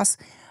the sauce.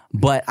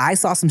 But I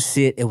saw some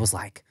shit. It was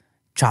like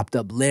chopped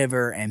up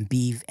liver and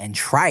beef and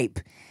tripe,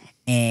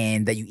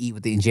 and that you eat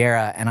with the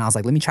injera. And I was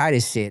like, let me try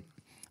this shit.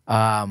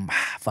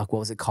 What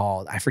was it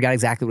called? I forgot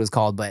exactly what it was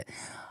called, but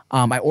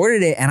I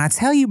ordered it, and I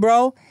tell you,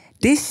 bro,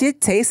 this shit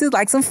tasted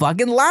like some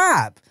fucking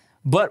lab,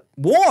 but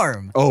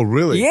warm. Oh,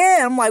 really?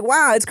 Yeah, I'm like,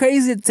 wow, it's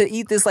crazy to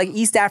eat this like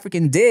East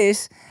African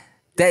dish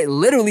that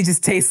literally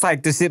just tastes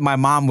like the shit my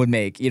mom would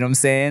make. You know what I'm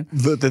saying?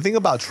 The thing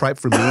about tripe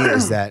for me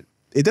is that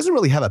it doesn't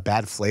really have a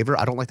bad flavor.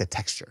 I don't like the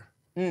texture.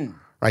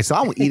 Right? So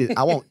I won't eat it.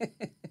 I won't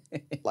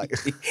like.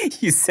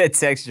 You said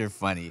texture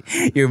funny.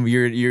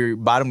 Your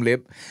bottom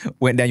lip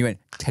went down. You went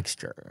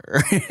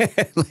texture.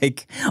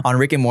 Like on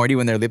Rick and Morty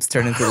when their lips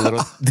turn into the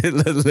little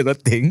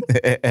thing.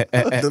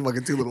 The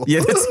fucking too little.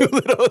 Yeah, the too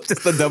little,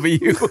 just the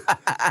W.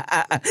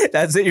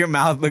 That's what your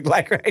mouth look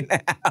like right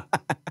now.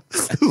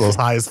 It was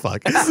high as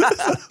fuck.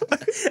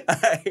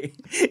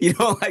 You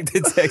don't like the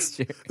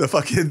texture. The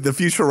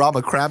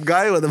Futurama crab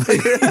guy with the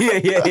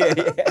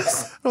Yeah.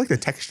 I like the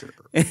texture.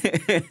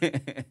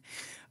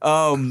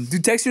 Do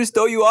textures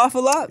throw you off a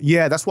lot?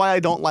 Yeah, that's why I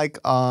don't like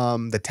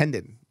the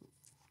tendon.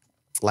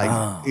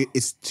 Like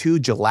it's too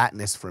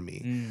gelatinous for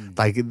me.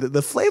 Like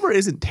the flavor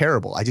isn't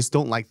terrible. I just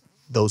don't like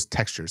those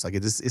textures. Like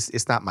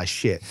it's not my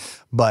shit.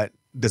 But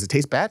does it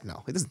taste bad?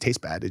 No, it doesn't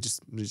taste bad.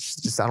 It's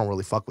just I don't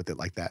really fuck with it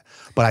like that.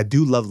 But I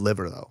do love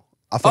liver though.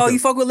 You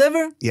fuck with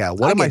liver? Yeah,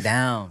 one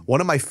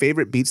of my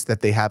favorite beats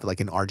that they have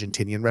like in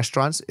Argentinian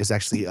restaurants is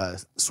actually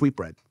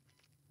sweetbread.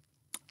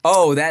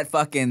 Oh, that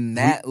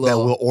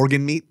little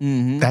organ meat.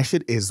 That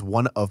shit is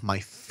one of my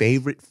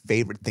favorite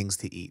things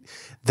to eat.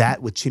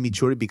 That with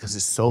chimichurri because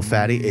it's so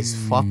fatty, it's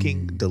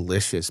fucking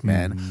delicious,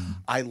 man.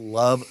 I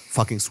love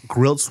fucking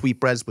grilled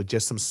sweetbreads with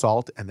just some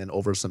salt and then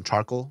over some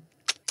charcoal.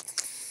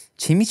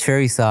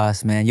 Chimichurri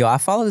sauce, man. Yo, I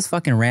follow this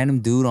fucking random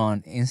dude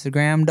on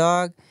Instagram,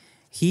 dog.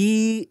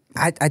 I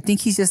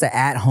think he's just an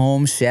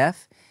at-home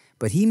chef,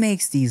 but he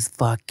makes these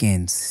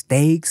fucking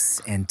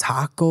steaks and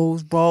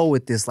tacos, bro,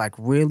 with this like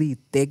really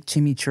thick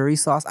chimichurri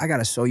sauce. I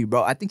gotta show you,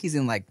 bro. I think he's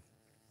in like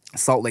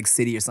Salt Lake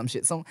City or some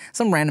shit, some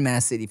random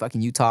ass city,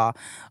 fucking Utah.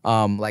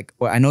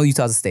 I know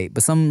Utah's a state,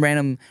 but some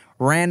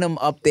random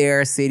up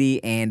there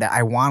city, and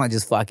I wanna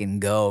just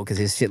fucking go because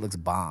his shit looks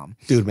bomb.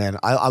 Dude, man,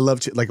 I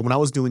love like when I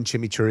was doing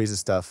chimichurris and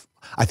stuff.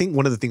 I think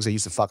one of the things that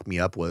used to fuck me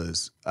up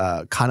was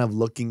kind of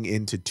looking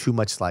into too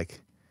much like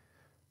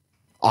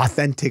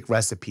authentic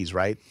recipes,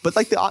 right? But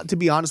like to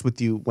be honest with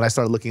you, when I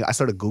started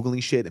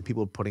Googling shit and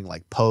people putting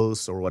like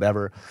posts or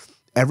whatever.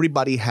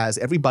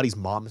 Everybody's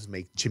moms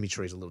make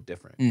chimichurris a little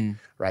different,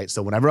 right?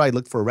 So whenever I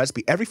looked for a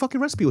recipe, every fucking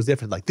recipe was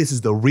different. Like, this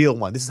is the real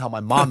one. This is how my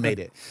mom made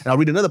it. And I'll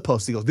read another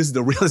post. He goes, this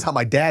is how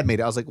my dad made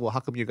it. I was like, well, how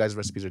come your guys'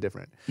 recipes are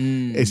different?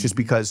 It's just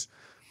because,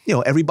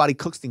 everybody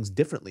cooks things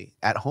differently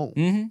at home,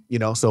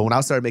 So when I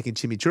started making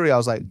chimichurri, I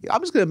was like,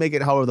 I'm just going to make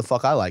it however the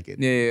fuck I like it.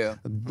 Yeah.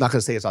 I'm not going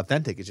to say it's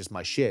authentic. It's just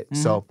my shit.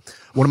 So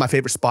one of my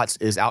favorite spots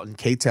is out in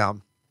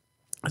K-Town.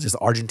 It's this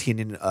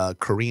Argentinian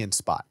Korean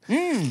spot,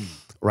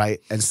 right?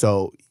 And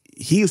so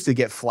he used to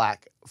get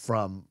flack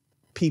from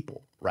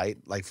people, right?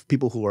 Like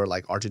people who are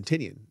like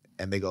Argentinian.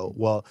 And they go,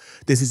 well,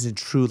 this isn't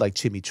true like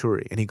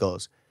chimichurri. And he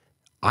goes,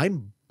 I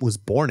was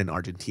born in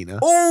Argentina.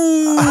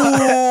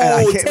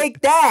 Oh, take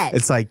that.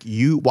 It's like,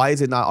 why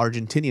is it not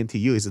Argentinian to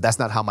you? He said, that's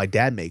not how my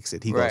dad makes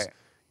it. He goes, Right.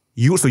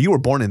 So you were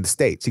born in the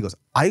States. He goes,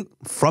 I'm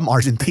from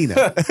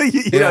Argentina.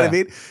 You know what I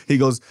mean? He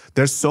goes,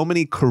 there's so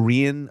many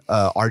Korean,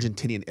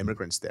 Argentinian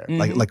immigrants there,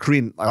 like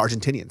Korean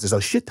Argentinians. There's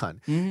a shit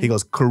ton. He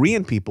goes,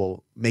 Korean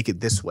people make it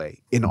this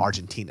way in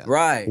Argentina.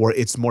 Right. Or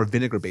it's more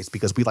vinegar based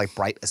because we like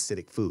bright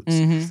acidic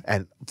foods.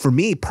 And for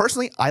me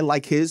personally, I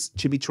like his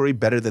chimichurri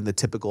better than the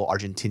typical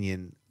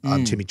Argentinian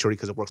chimichurri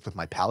because it works with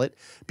my palate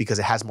because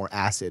it has more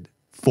acid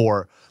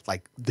for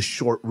like the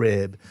short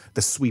rib,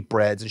 the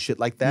sweetbreads and shit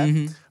like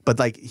that. But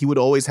like he would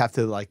always have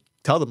to like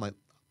tell them like,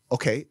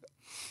 okay,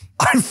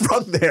 I'm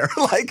from there.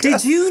 Like,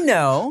 Did you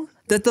know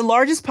that the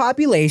largest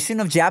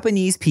population of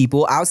Japanese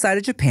people outside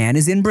of Japan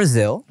is in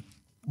Brazil?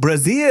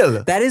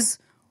 Brazil. That is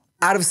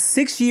out of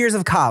 6 years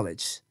of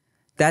college.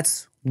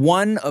 That's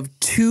one of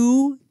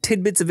 2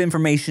 tidbits of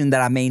information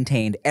that I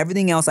maintained.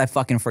 Everything else I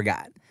fucking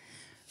forgot.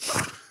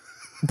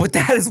 But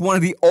that is one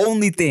of the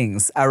only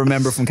things I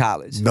remember from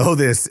college. Know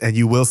this and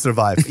you will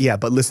survive. Yeah,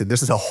 but listen,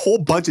 this is a whole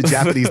bunch of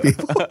Japanese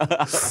people.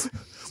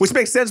 Which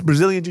makes sense,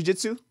 Brazilian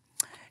Jiu-Jitsu.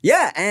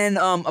 Yeah, and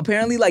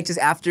apparently like just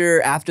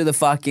after the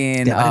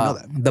fucking Yeah, I didn't know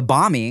that. the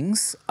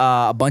bombings,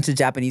 a bunch of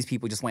Japanese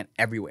people just went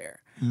everywhere.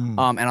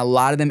 And a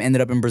lot of them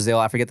ended up in Brazil.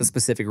 I forget the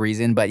specific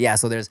reason, but yeah,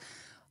 so there's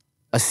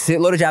a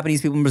shitload of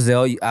Japanese people in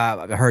Brazil.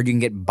 I heard you can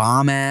get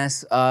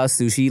bomb-ass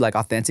sushi, like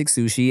authentic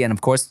sushi, and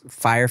of course,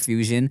 fire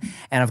fusion.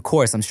 And of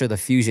course, I'm sure the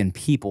fusion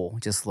people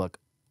just look,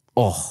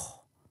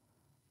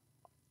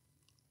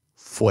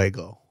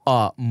 Fuego.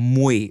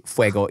 Muy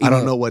fuego. I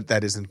don't know what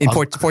that is in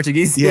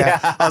Portuguese.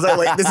 Yeah. I was like,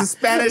 wait, this is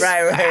Spanish.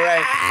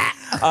 right.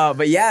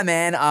 But yeah,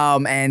 man.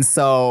 And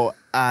so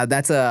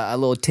that's a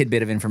little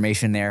tidbit of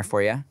information there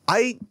for you.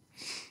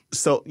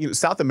 So,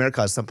 South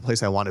America is some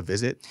place I want to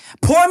visit.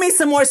 Pour me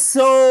some more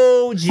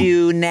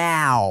soju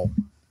now,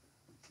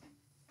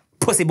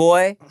 pussy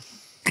boy.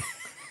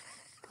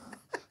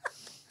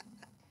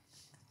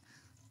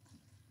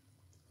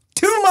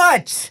 Too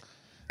much.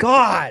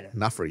 God.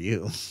 Not for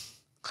you.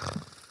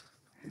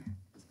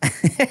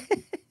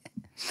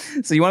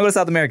 So you want to go to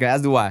South America,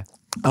 as do I.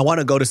 I want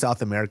to go to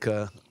South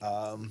America.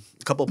 A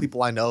couple of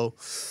people I know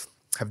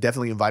have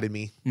definitely invited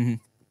me.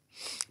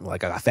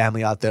 Like, I got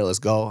family out there, let's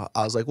go.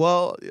 I was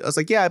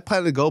like, yeah, I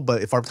plan to go,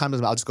 but if our time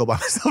doesn't, I'll just go by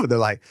myself. And they're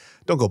like,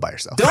 don't go by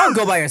yourself. Don't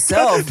go by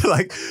yourself. They're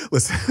like,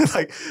 listen,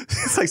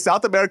 it's like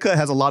South America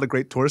has a lot of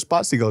great tourist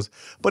spots. He goes,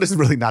 but it's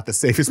really not the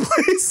safest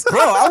place. Bro,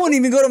 I wouldn't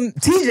even go to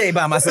TJ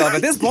by myself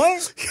at this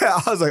point. Yeah,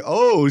 I was like,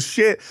 oh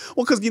shit.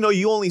 Well, because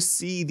you only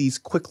see these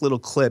quick little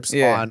clips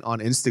on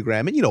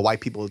Instagram, and white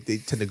people, they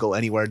tend to go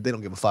anywhere. They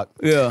don't give a fuck.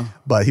 Yeah.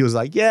 But he was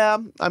like, yeah,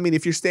 I mean,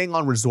 if you're staying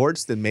on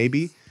resorts, then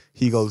maybe.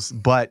 He goes,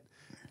 but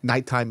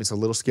nighttime, it's a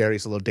little scary,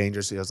 it's a little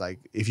dangerous. He was like,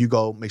 if you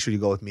go, make sure you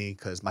go with me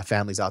because my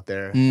family's out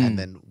there, and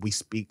then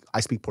I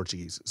speak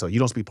Portuguese. So you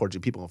don't speak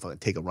Portuguese, people gonna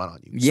take a run on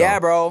you. Yeah,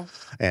 bro.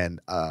 And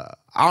I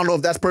don't know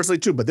if that's personally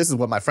true, but this is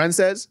what my friend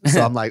says.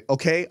 So I'm like,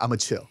 okay, I'm a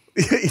chill.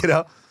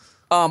 I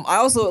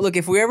also, look,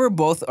 if we ever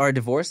both are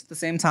divorced at the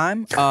same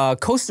time,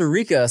 Costa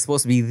Rica is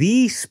supposed to be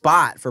the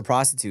spot for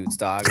prostitutes,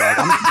 dog.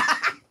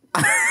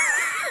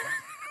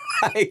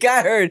 Like,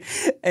 I heard,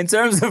 in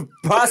terms of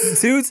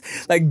prostitutes,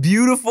 like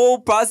beautiful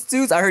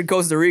prostitutes, I heard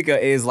Costa Rica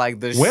is like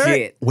the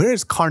shit. Where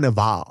is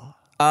Carnival?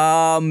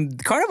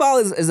 Carnival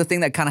is a thing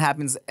that kind of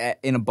happens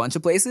in a bunch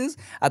of places.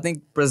 I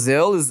think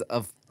Brazil is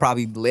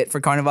probably lit for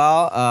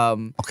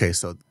Carnival. Okay,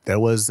 so there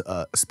was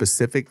a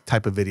specific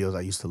type of videos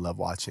I used to love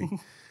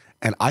watching.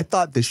 And I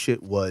thought this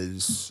shit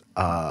was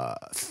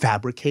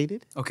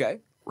fabricated. Okay.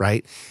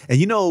 Right?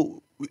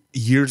 And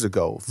years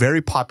ago,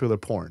 very popular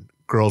porn,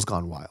 Girls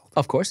Gone Wild.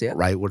 Of course, yeah.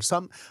 Right? Where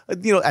some,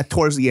 at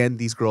towards the end,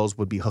 these girls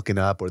would be hooking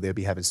up or they'd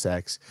be having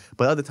sex.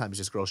 But other times,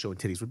 just girls showing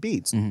titties with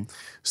beads.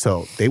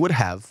 So they would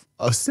have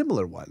a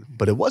similar one,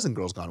 but it wasn't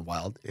Girls Gone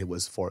Wild. It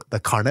was for the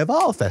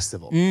Carnival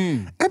Festival.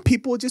 And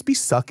people would just be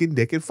sucking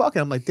dick and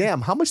fucking. I'm like,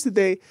 damn, how much did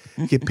they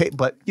get paid?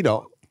 But,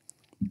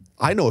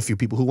 I know a few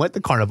people who went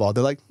to Carnival.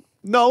 They're like,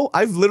 no,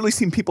 I've literally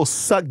seen people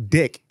suck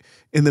dick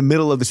in the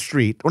middle of the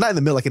street, or not in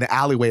the middle, like in an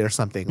alleyway or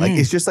something. Like,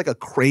 it's just like a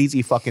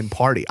crazy fucking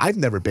party. I've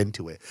never been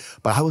to it,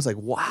 but I was like,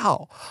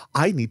 wow,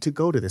 I need to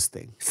go to this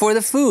thing. For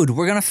the food,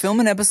 we're going to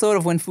film an episode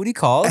of When Foodie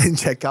Calls. And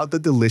check out the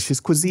delicious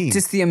cuisine.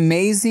 Just the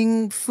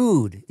amazing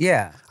food.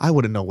 Yeah. I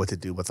wouldn't know what to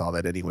do with all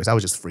that anyways. I would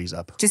just freeze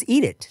up. Just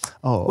eat it.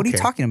 Oh, What are you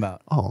talking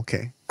about? Oh,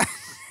 okay.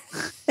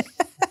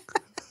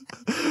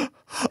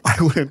 I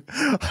would,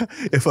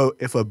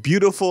 if a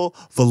beautiful,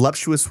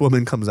 voluptuous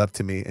woman comes up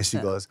to me and she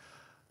goes,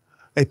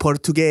 "Hey,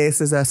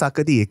 Portuguese is a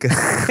sacadic."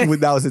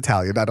 That was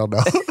Italian. I don't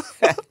know.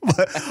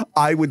 But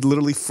I would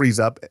literally freeze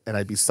up and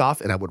I'd be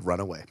soft and I would run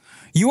away.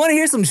 You want to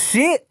hear some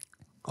shit?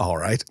 All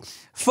right.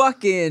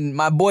 Fucking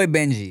my boy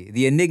Benji,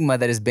 the enigma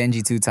that is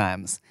Benji 2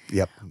 times.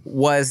 Yep.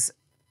 Was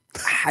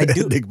I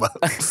do Enigma.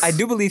 I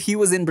do believe he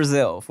was in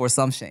Brazil for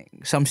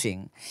something,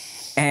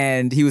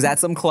 and he was at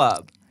some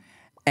club,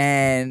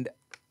 and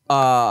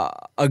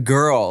a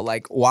girl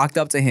like walked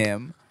up to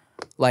him,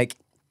 like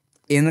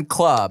in the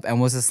club,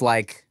 and was just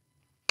like,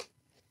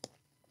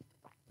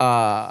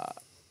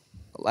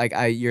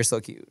 you're so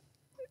cute.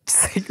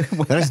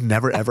 That has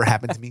never ever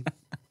happened to me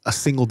a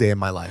single day in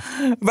my life.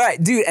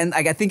 Right, dude, and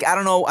like I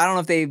don't know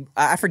if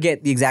I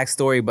forget the exact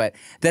story, but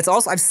that's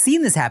also, I've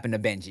seen this happen to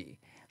Benji.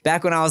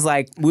 Back when I was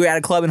like, we were at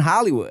a club in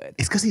Hollywood.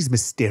 It's because he's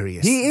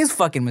mysterious. He is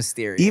fucking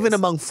mysterious. Even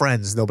among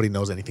friends, nobody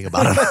knows anything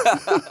about him.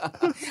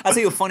 I'll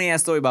tell you a funny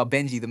ass story about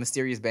Benji, the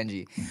mysterious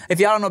Benji. If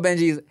y'all don't know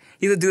Benji,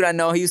 he's a dude I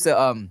know. He used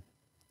to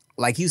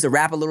he used to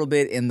rap a little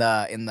bit in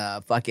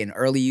the fucking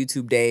early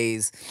YouTube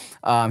days.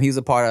 He was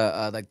a part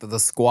of like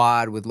the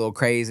squad with Lil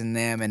Craze and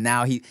them, and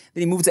now he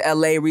moved to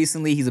LA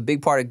recently. He's a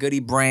big part of Goodie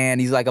Brand.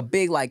 He's like a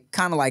big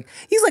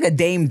he's like a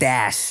Dame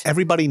Dash.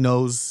 Everybody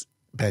knows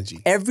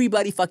Benji.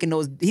 Everybody fucking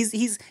knows.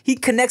 He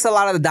connects a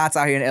lot of the dots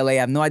out here in LA. I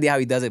have no idea how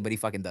he does it, but he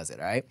fucking does it,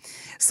 all right?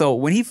 So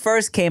when he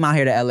first came out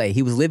here to LA,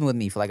 he was living with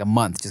me for like a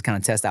month, just kind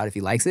of test out if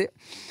he likes it.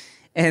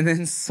 And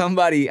then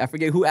somebody, I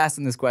forget who asked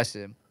him this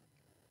question,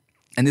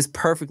 and this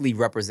perfectly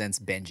represents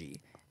Benji,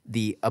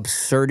 the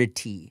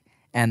absurdity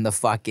and the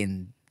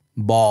fucking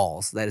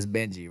balls that is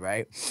Benji,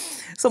 right?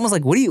 Someone's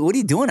like, what are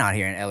you doing out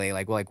here in LA?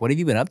 Like what have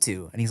you been up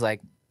to? And he's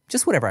like,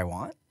 just whatever I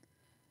want.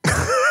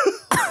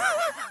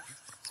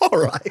 All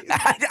right.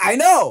 I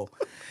know.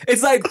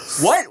 It's like,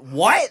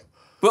 what?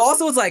 But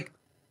also it's like,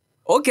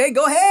 okay,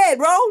 go ahead,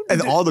 bro.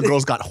 And all the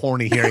girls got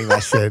horny hearing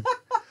that shit.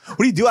 What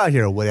do you do out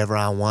here? Whatever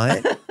I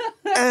want.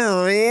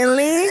 Oh,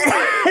 really?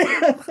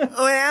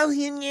 What else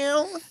you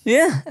knew?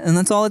 Yeah, and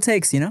that's all it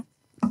takes, you know?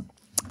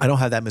 I don't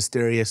have that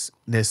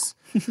mysteriousness.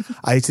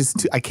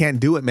 I can't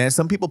do it, man.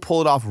 Some people pull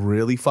it off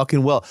really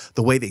fucking well.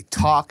 The way they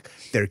talk,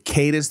 their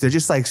cadence, they're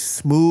just like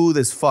smooth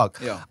as fuck.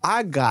 Yeah.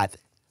 I got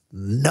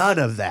none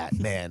of that,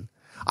 man.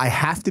 I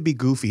have to be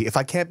goofy. If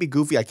I can't be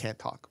goofy, I can't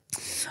talk.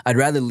 I'd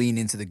rather lean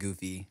into the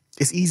goofy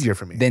It's easier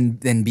for me.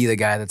 than be the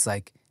guy that's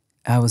like,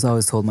 I was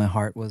always told my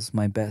heart was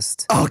my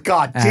best. Oh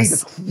God,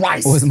 Jesus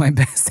Christ. Was my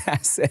best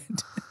asset.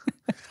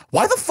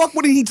 Why the fuck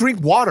wouldn't he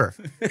drink water?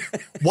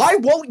 Why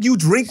won't you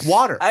drink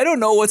water? I don't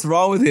know what's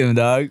wrong with him,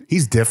 dog.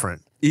 He's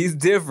different. He's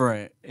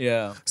different.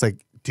 Yeah. It's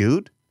like,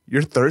 dude,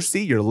 you're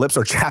thirsty. Your lips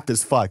are chapped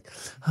as fuck.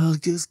 I'll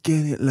just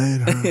get it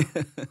later.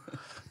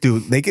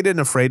 Dude, Naked and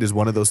Afraid is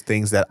one of those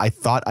things that I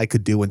thought I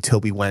could do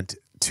until we went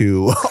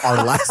to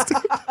our last.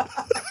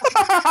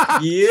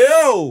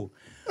 Yo.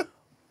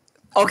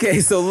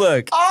 Okay, so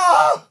look.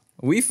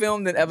 We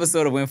filmed an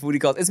episode of When Foodie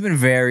Calls. It's been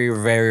very,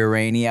 very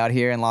rainy out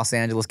here in Los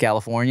Angeles,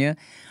 California.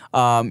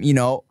 You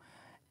know,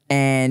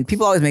 and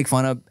people always make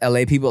fun of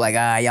LA people like,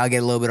 y'all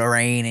get a little bit of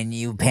rain and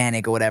you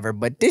panic or whatever.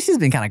 But this has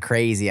been kind of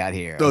crazy out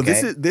here. No,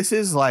 okay? this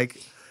is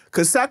like,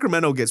 because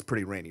Sacramento gets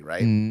pretty rainy,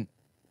 right? And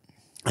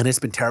it's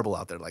been terrible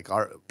out there. Like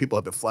our people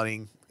have been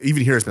flooding.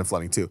 Even here it's been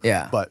flooding too.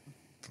 Yeah. But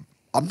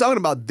I'm talking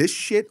about this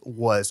shit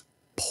was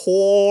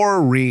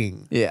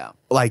pouring. Yeah.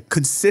 Like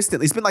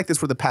consistently. It's been like this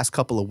for the past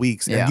couple of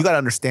weeks. And Yeah. you got to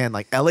understand,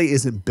 like LA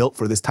isn't built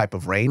for this type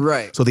of rain.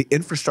 Right. So the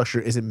infrastructure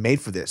isn't made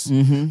for this.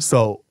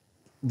 So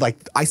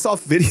like I saw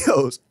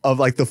videos of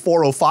like the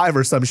 405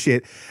 or some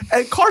shit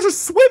and cars are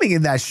swimming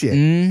in that shit.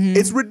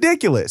 It's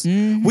ridiculous.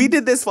 We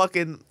did this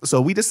fucking,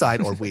 so we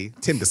decided, or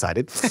Tim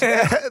decided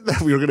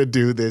that we were going to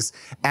do this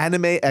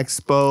Anime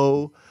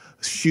Expo,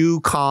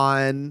 Shoe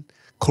Con,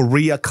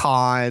 Korea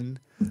Con,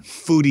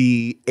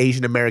 Foodie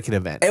Asian American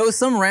event. It was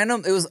some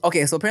random, it was,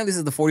 okay, so apparently this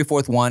is the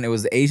 44th one. It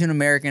was the Asian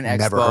American Expo.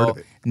 Never heard of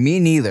it. Me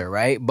neither,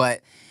 right?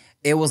 But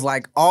it was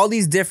like all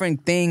these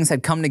different things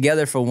had come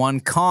together for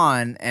one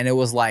con, and it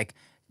was like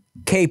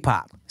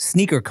K-pop,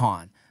 sneaker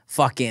con,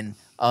 fucking,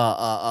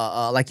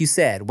 like you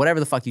said, whatever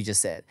the fuck you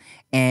just said.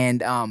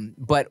 And, and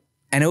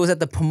it was at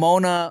the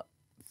Pomona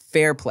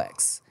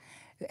Fairplex.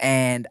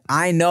 And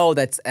I know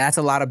that's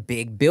a lot of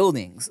big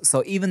buildings.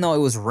 So even though it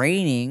was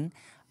raining,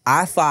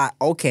 I thought,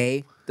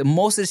 okay,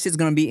 most of this shit's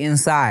gonna be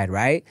inside,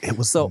 right? It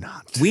was so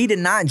not. We did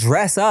not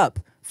dress up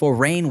for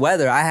rain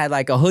weather. I had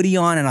like a hoodie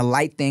on and a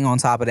light thing on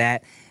top of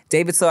that.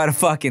 David still had a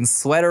fucking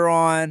sweater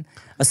on,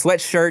 a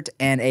sweatshirt,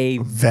 and a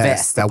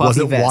vest. That a puffy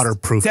wasn't vest.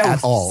 waterproof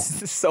at all.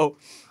 So,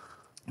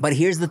 but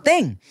here's the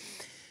thing.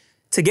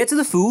 To get to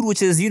the food,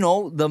 which is, you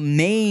know, the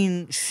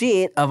main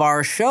shit of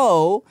our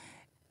show,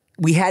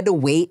 we had to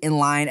wait in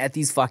line at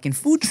these fucking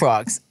food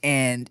trucks,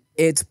 and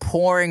it's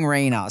pouring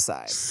rain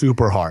outside.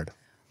 Super hard.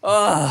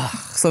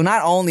 So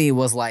not only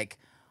was like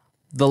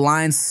the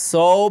line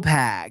so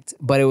packed,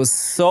 but it was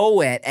so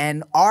wet,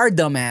 and our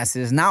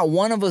dumbasses, not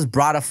one of us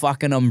brought a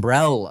fucking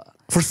umbrella.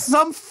 For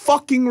some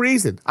fucking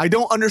reason. I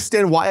don't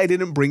understand why I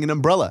didn't bring an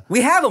umbrella. We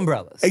have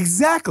umbrellas.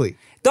 Exactly.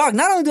 Dog,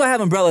 not only do I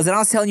have umbrellas, and I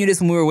was telling you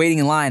this when we were waiting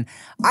in line,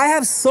 I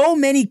have so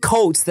many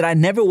coats that I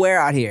never wear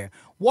out here.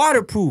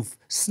 Waterproof,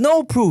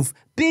 snowproof,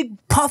 big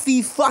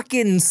puffy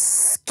fucking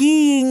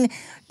skiing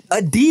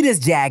Adidas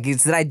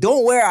jackets that I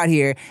don't wear out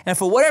here. And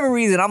for whatever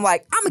reason, I'm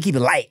like, I'm gonna keep it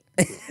light.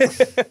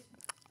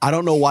 I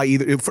don't know why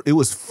either. It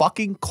was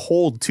fucking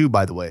cold too,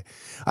 by the way.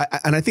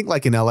 And I think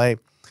like in LA,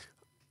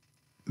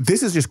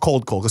 this is just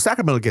cold, because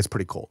Sacramento gets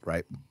pretty cold,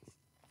 right?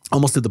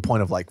 Almost to the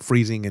point of like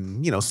freezing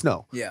and, you know,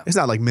 snow. Yeah. It's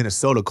not like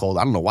Minnesota cold.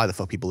 I don't know why the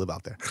fuck people live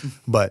out there.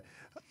 But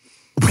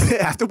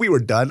after we were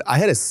done, I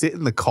had to sit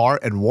in the car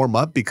and warm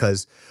up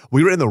because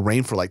we were in the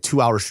rain for like 2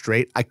 hours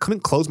straight. I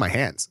couldn't close my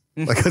hands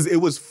because it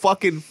was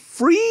fucking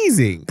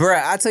freezing.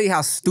 Bruh, I'll tell you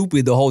how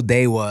stupid the whole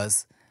day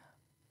was.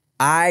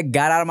 I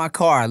got out of my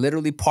car,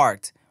 literally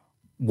parked,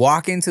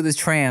 walked into this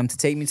tram to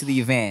take me to the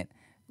event.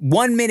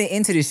 1 minute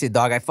into this shit,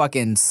 dog, I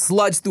fucking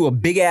sludged through a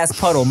big ass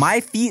puddle. My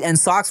feet and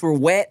socks were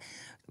wet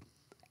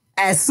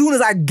as soon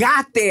as I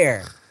got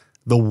there.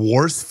 The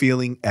worst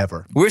feeling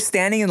ever. We're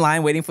standing in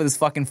line waiting for this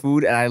fucking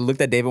food, and I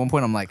looked at Dave at one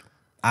point, I'm like,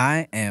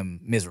 I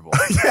am miserable.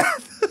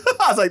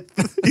 I was like,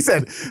 he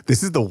said,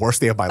 this is the worst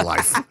day of my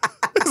life.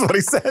 That's what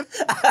he said.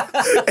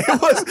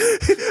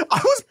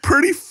 I was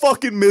pretty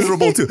fucking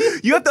miserable too.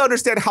 You have to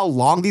understand how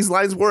long these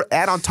lines were.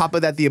 Add on top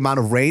of that the amount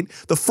of rain.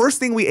 The first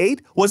thing we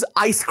ate was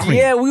ice cream.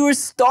 Yeah, we were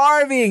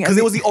starving. Because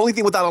it was the only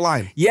thing without a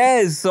line.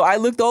 Yes, so I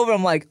looked over,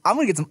 I'm like, I'm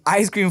gonna get some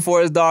ice cream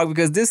for us, dog,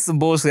 because this is some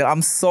bullshit.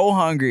 I'm so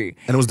hungry.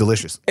 And it was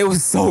delicious. It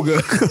was so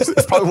good.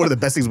 It's probably one of the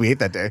best things we ate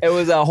that day. It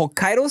was a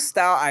Hokkaido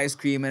style ice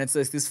cream, and it's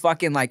this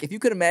fucking, like, if you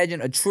could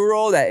imagine a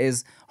churro that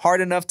is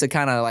hard enough to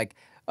kind of like,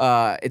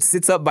 it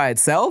sits up by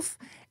itself,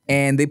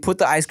 and they put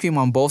the ice cream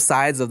on both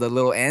sides of the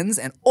little ends,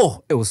 and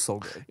oh, it was so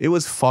good. It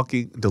was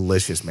fucking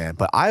delicious, man.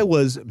 But I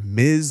was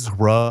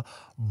miserable.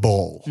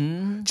 bull.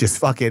 Just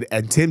fucking,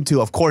 and Tim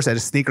too, of course, at a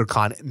sneaker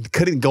con,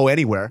 couldn't go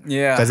anywhere.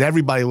 Yeah. Because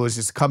everybody was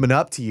just coming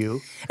up to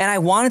you. And I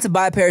wanted to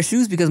buy a pair of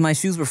shoes because my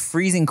shoes were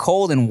freezing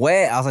cold and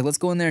wet. I was like, let's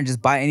go in there and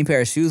just buy any pair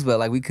of shoes, but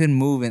like we couldn't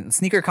move. And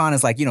sneaker con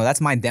is like,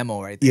 that's my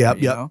demo right there. Yep,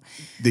 you yep. know?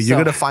 Dude, you're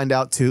gonna find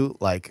out too,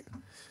 like,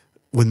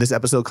 when this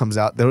episode comes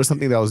out, there was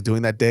something that I was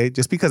doing that day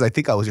just because I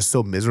think I was just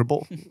so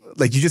miserable.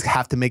 Like, you just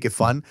have to make it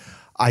fun.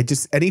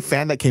 Any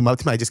fan that came up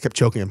to me, I just kept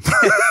choking him.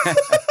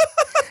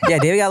 Yeah,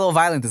 David got a little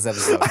violent this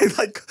episode.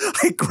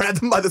 I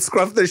grabbed him by the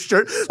scruff of their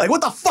shirt, like,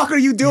 what the fuck are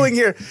you doing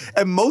here?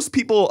 And most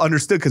people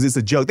understood because it's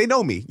a joke. They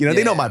know me,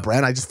 they know my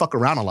brand. I just fuck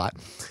around a lot.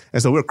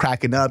 And so we were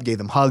cracking up, gave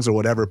them hugs or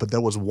whatever, but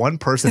there was one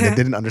person that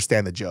didn't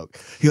understand the joke.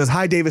 He goes,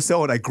 hi, David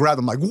So, and I grabbed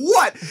him like,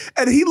 what?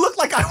 And he looked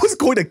like I was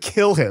going to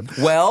kill him.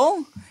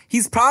 Well,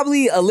 he's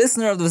probably a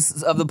listener of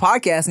the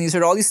podcast, and he's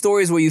heard all these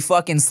stories where you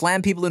fucking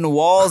slam people into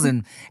walls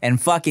and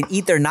fucking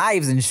eat their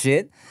knives and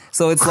shit.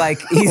 So it's like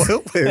he's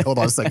Wait, hold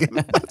on a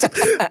second.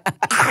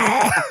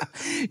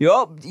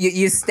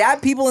 you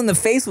stab people in the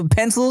face with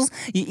pencils.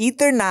 You eat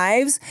their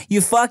knives.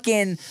 You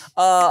fucking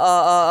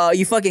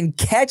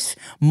catch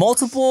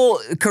multiple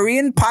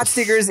Korean pot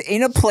stickers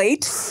in a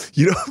plate.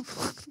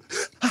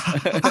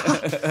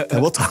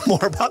 And we'll talk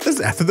more about this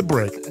after the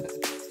break.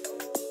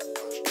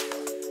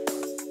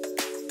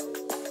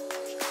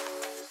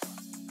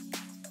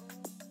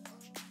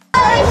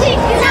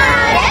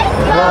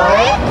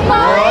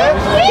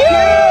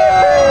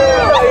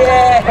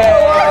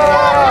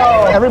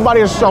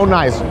 Everybody is so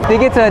nice. They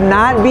get to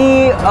not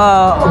be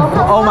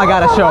oh my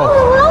god, a show.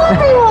 Hello,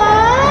 everyone.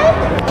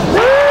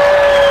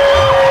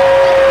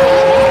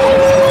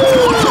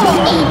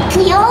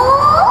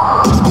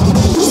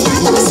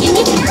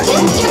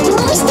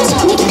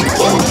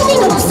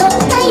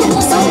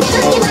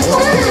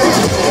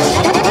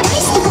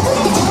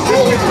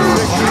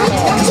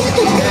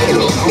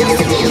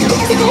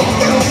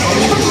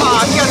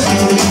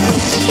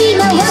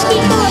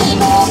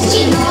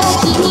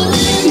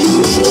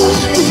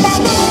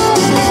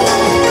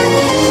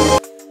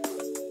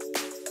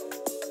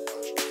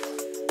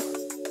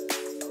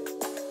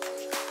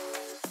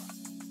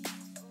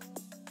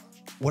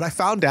 What I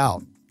found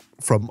out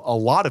from a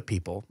lot of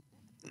people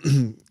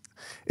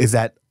is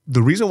that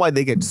the reason why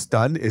they get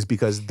stunned is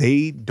because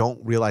they don't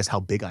realize how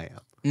big I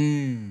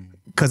am.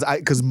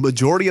 Because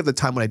majority of the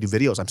time when I do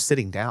videos, I'm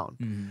sitting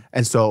down.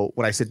 And so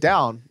when I sit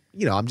down,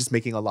 I'm just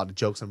making a lot of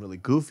jokes. I'm really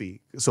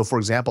goofy. So for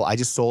example, I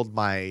just sold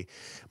my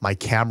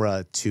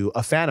camera to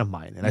a fan of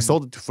mine, and I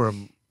sold it for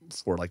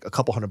like a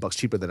couple $100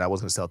 cheaper than I was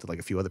going to sell it to like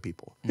a few other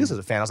people. This is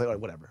a fan. I was like, all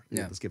right, whatever.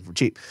 Yeah, let's give it for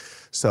cheap.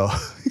 So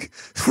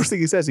first thing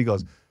he says, he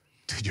goes,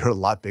 dude, you're a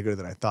lot bigger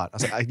than I thought. I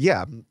was like,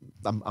 yeah,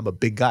 I'm a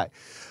big guy.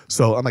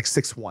 So I'm like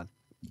 6'1".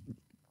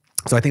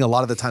 So I think a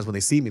lot of the times when they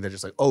see me, they're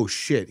just like, oh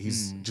shit,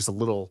 he's just a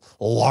little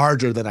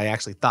larger than I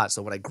actually thought.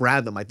 So when I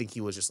grabbed him, I think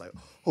he was just like,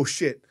 oh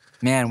shit.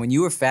 Man, when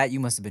you were fat, you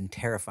must have been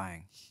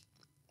terrifying.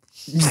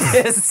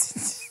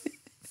 Just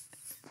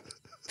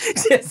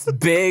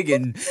big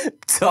and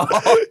tall.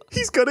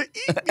 He's gonna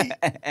eat me.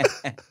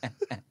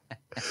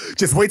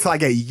 Just wait till I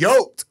get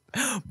yoked.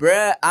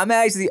 Bruh, I'm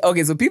actually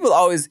okay. So people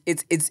always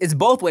it's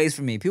both ways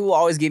for me. People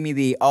always give me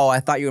the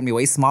I thought you were gonna be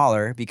way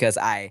smaller because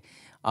I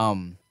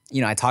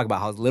talk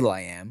about how little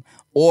I am,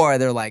 or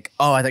they're like,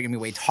 oh, I thought you're gonna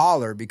be way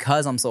taller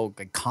because I'm so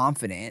like,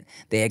 confident.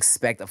 They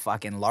expect a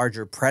fucking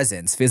larger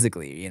presence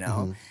physically,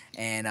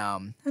 And I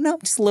know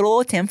just a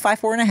little Tim,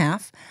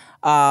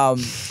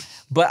 5'4.5".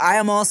 But I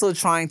am also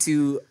trying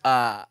to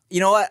you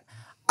know what?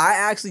 I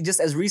actually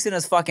just as recent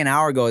as fucking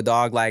hour ago,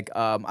 dog. Like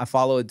I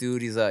follow a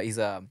dude.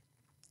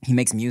 He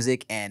makes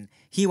music, and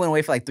he went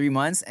away for like 3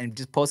 months and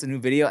just posted a new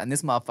video, and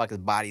this motherfucker's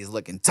body is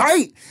looking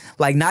tight.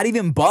 Like, not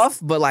even buff,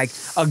 but like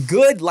a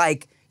good,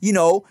 like,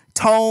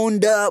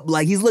 toned up,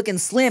 like he's looking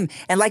slim.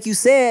 And like you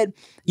said,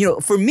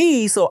 for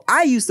me, so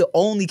I used to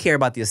only care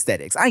about the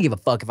aesthetics. I didn't give a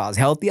fuck if I was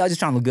healthy. I was just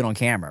trying to look good on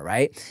camera,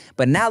 right?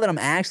 But now that I'm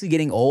actually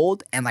getting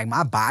old and like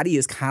my body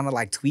is kind of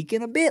like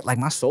tweaking a bit, like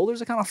my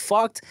shoulders are kind of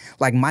fucked,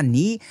 like my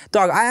knee,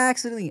 dog, I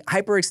accidentally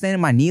hyperextended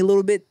my knee a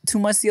little bit too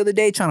much the other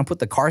day trying to put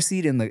the car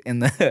seat in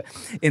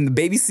the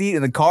baby seat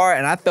in the car,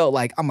 and I felt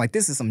like, I'm like,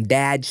 this is some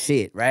dad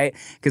shit, right?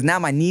 Because now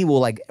my knee will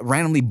like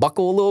randomly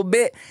buckle a little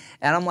bit,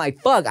 and I'm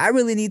like, fuck, I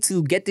really need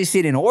to get this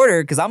shit in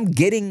order because I'm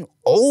getting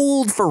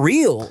old for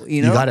real,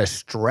 You gotta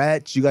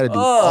stretch, you gotta do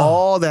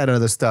all that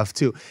other stuff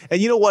too. And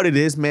you know what it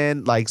is,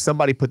 man? Like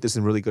somebody put this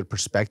in really good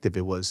perspective.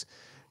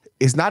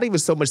 It's not even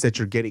so much that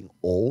you're getting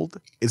old.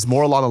 It's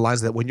more along the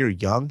lines that when you're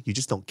young, you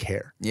just don't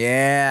care.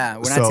 Yeah,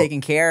 we're not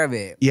taking care of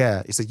it.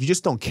 Yeah, it's like you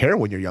just don't care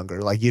when you're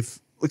younger. Like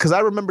because I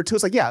remember too,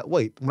 it's like, yeah,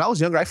 wait, when I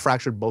was younger, I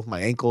fractured both my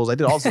ankles. I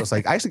did all this.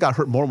 Like I actually got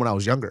hurt more when I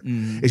was younger.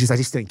 It's just I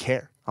just didn't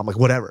care. I'm like,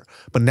 whatever.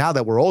 But now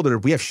that we're older,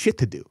 we have shit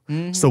to do.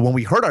 So when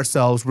we hurt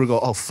ourselves, we go,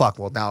 oh fuck,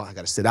 well now I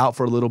gotta sit out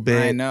for a little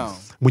bit. I know.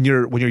 When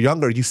you're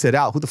younger, you sit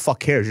out. Who the fuck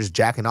cares? You're just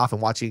jacking off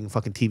and watching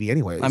fucking TV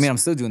anyways. I mean, I'm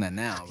still doing that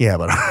now. yeah,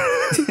 but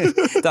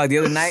Dog, the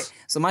other night,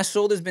 so my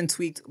shoulder's been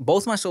tweaked.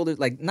 Both my shoulders,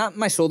 like not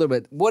my shoulder,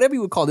 but whatever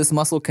you would call this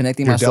muscle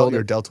connecting my shoulder.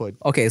 your deltoid.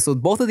 Okay, so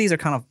both of these are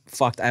kind of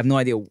fucked. I have no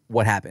idea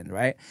what happened,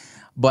 right?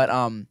 But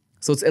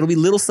so it'll be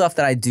little stuff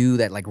that I do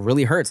that like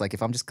really hurts. Like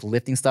if I'm just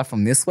lifting stuff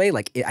from this way,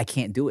 like I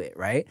can't do it,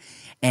 right?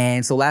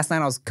 And so last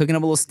night I was cooking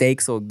up a little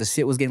steak, so the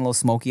shit was getting a little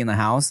smoky in the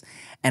house,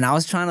 and I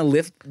was trying to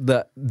lift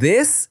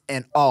this,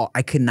 and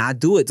I could not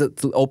do it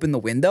to open the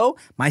window.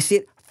 My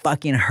shit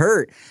fucking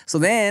hurt. So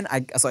then I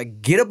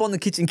get up on the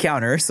kitchen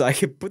counter so I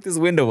could put this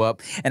window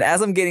up, and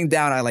as I'm getting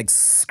down, I like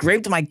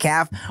scraped my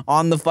calf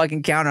on the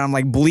fucking counter. I'm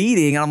like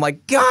bleeding, and I'm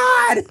like,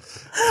 God,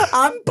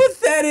 I'm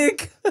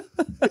pathetic.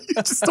 You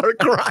just started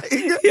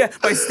crying. Yeah,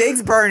 my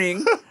steak's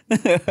burning.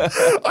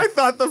 I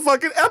thought the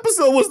fucking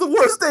episode was the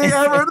worst day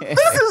ever.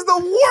 This is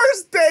the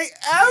worst day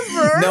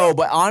ever. No,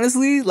 but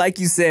honestly, like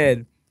you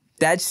said,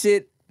 that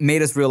shit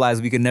made us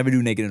realize we could never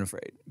do Naked and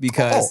Afraid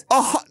because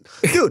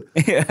dude,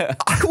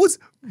 I was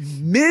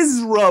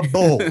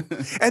miserable,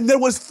 and there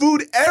was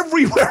food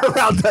everywhere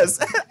around us,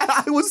 and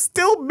I was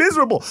still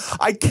miserable.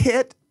 I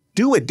can't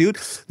do it, dude.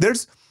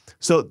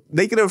 So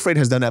Naked and Afraid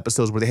has done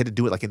episodes where they had to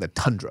do it like in the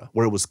tundra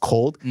where it was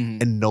cold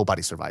and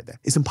nobody survived that.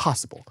 It's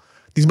impossible.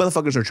 These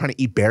motherfuckers are trying to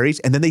eat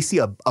berries and then they see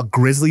a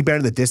grizzly bear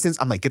in the distance.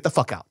 I'm like, get the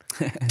fuck out.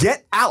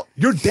 Get out.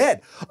 You're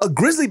dead.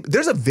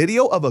 There's a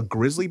video of a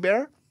grizzly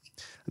bear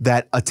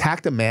that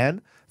attacked a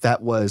man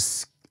that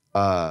was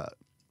on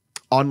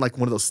like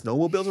one of those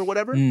snowmobiles or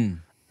whatever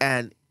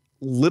and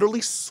literally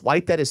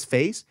swiped at his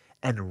face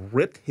and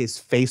ripped his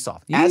face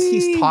off. As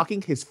he's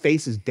talking, his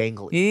face is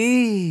dangling.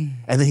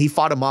 And then he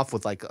fought him off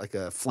with like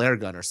a flare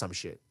gun or some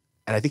shit.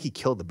 And I think he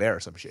killed the bear or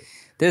some shit.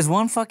 There's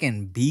one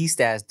fucking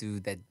beast-ass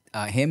dude that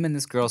him and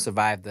this girl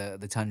survived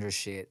the tundra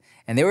shit.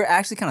 And they were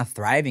actually kind of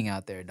thriving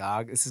out there,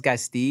 dog. This guy,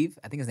 Steve.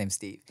 I think his name's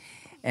Steve.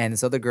 And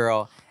this other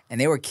girl.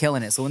 And they were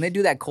killing it. So when they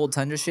do that cold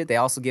tundra shit, they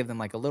also give them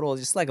like a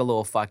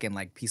little fucking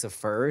like piece of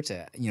fur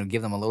to,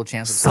 give them a little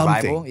chance of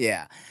survival.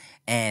 Yeah.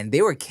 And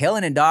they were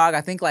killing it, dog.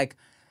 I think like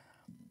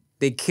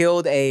they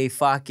killed a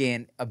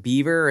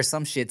beaver or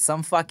some shit,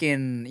 some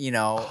fucking,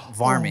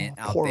 varmint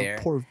out there.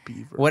 Poor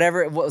beaver.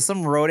 Whatever,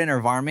 some rodent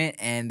or varmint,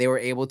 and they were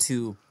able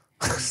to...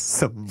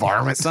 Some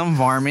varmint. Some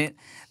varmint.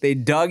 They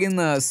dug in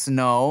the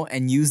snow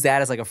and used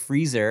that as like a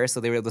freezer,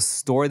 so they were able to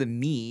store the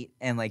meat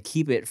and like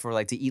keep it for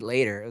like to eat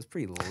later. It was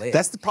pretty lit.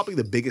 That's probably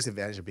the biggest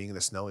advantage of being in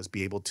the snow is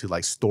be able to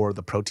like store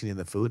the protein in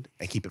the food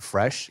and keep it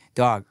fresh.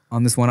 Dog,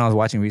 on this one I was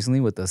watching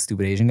recently with the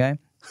stupid Asian guy,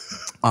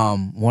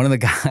 one of the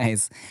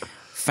guys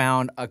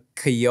found a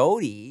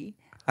coyote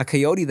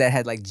that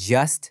had like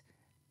just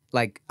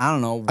like, I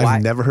don't know why.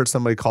 I've never heard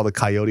somebody call the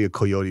coyote a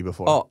coyote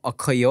before. Oh, a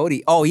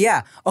coyote. Oh,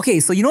 yeah.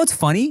 Okay, so you know what's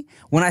funny?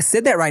 When I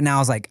said that right now, I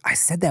was like, I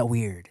said that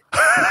weird.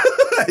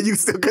 You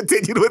still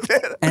continued with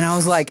it? And I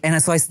was like,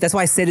 that's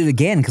why I said it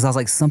again, because I was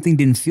like, something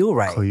didn't feel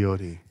right.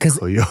 Coyote.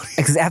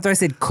 Because after I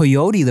said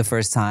coyote the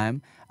first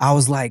time, I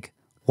was like,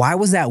 why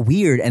was that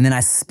weird? And then I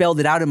spelled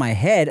it out in my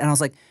head, and I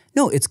was like,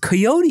 no, it's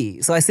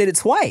coyote. So I said it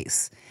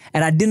twice.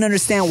 And I didn't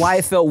understand why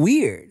it felt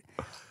weird.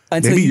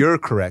 Maybe you're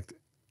correct.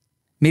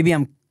 Maybe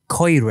I'm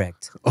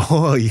coy-erect.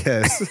 Oh,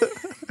 yes.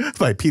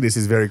 My penis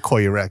is very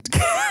coy-erect.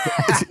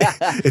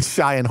 It's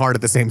shy and hard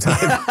at the same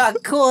time.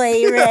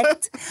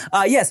 Coy-erect.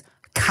 Yes,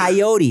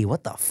 coyote.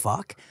 What the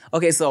fuck?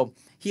 Okay, so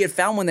he had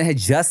found one that had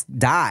just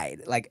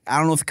died. Like, I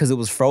don't know if because it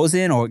was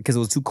frozen or because it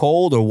was too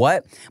cold or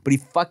what, but he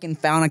fucking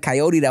found a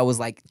coyote that was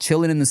like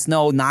chilling in the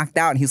snow, knocked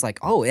out, and he's like,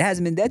 oh, it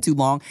hasn't been dead too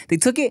long. They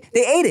took it,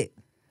 they ate it.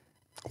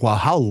 Wow,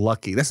 how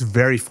lucky. That's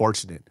very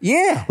fortunate.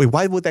 Yeah. Wait,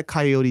 why would that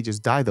coyote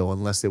just die, though,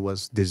 unless it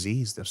was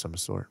diseased of some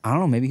sort? I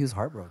don't know. Maybe he was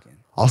heartbroken.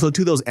 Also,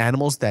 too, those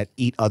animals that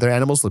eat other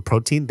animals with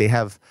protein, they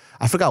have,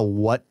 I forgot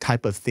what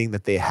type of thing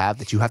that they have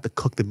that you have to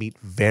cook the meat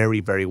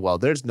very, very well.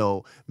 There's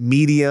no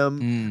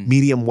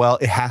medium well.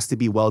 It has to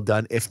be well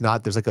done. If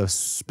not, there's like a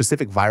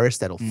specific virus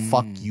that'll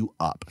fuck you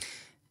up.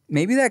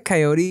 Maybe that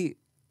coyote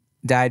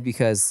died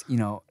because,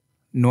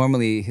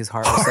 normally his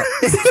heart was...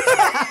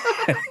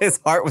 His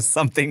heart was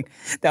something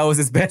that was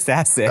his best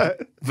asset,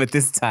 but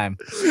this time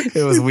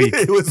it was weak.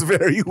 It was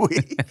very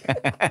weak.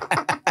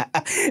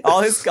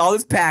 all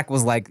his pack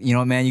was like,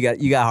 man, you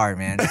got heart,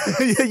 man.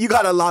 You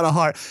got a lot of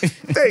heart.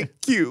 Thank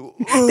you.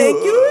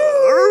 Thank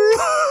you.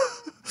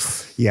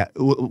 Yeah.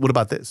 What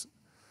about this?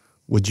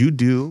 Would you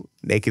do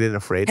Naked and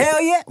Afraid?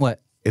 Hell yeah.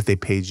 What? If they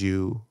paid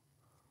you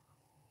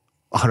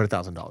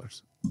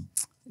 $100,000?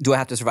 Do I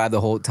have to survive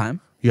the whole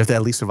time? You have to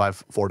at least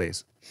survive 4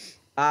 days.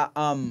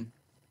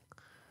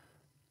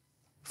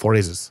 4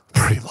 days is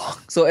pretty long.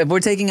 So if we're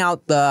taking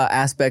out the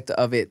aspect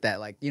of it that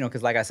like,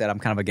 because like I said, I'm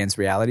kind of against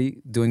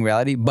doing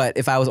reality. But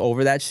if I was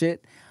over that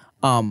shit,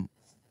 or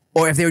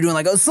if they were doing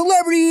like a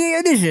celebrity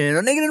edition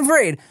or Naked and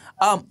Afraid,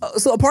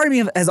 so a part of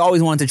me has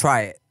always wanted to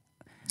try it.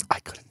 I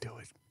couldn't do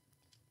it.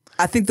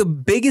 I think the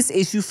biggest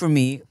issue for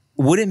me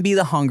wouldn't be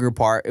the hunger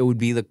part. It would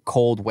be the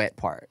cold, wet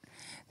part.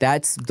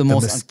 That's the The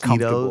most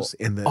uncomfortable. mosquitoes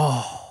in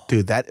the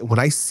dude. That when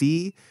I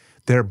see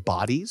their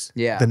bodies,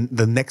 Yeah.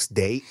 the next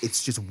day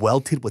it's just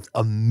welted with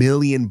a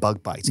million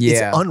bug bites.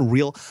 Yeah. It's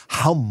unreal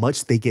how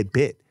much they get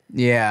bit.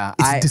 Yeah.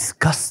 It's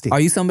disgusting. Are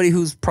you somebody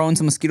who's prone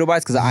to mosquito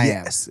bites? Because I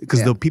am. Yes, because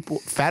Yeah. the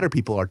fatter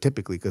people are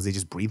typically because they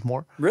just breathe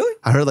more. Really?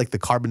 I heard like the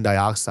carbon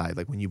dioxide,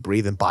 like when you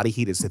breathe and body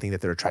heat is the thing that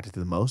they're attracted to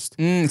the most.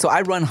 So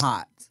I run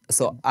hot.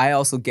 So I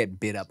also get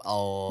bit up a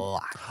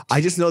lot. I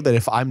just know that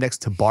if I'm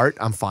next to Bart,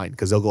 I'm fine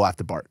because they'll go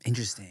after Bart.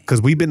 Interesting.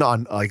 Because we've been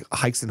on like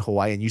hikes in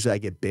Hawaii and usually I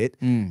get bit.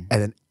 And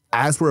then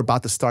as we're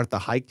about to start the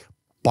hike,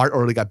 Bart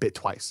already got bit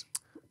twice.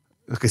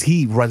 Because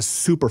he runs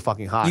super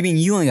fucking hot. You mean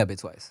you only got bit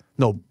twice?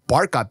 No,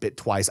 Bart got bit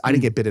twice. I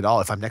didn't get bit at all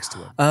if I'm next to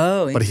him.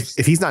 Oh, But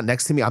interesting. if he's not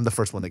next to me, I'm the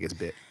first one that gets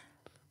bit.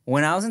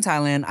 When I was in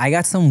Thailand, I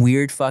got some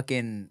weird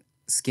fucking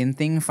skin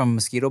thing from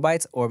mosquito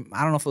bites, or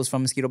I don't know if it was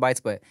from mosquito bites,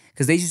 but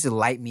because they used to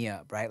light me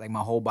up, right? Like my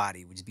whole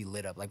body would just be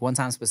lit up. Like one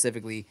time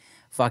specifically,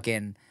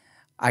 fucking,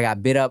 I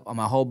got bit up on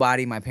my whole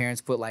body. My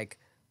parents put like,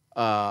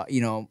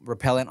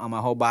 repellent on my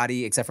whole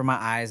body except for my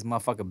eyes.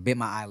 Motherfucker bit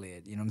my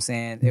eyelid. You know what I'm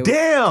saying?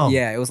 Damn.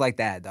 Yeah, it was like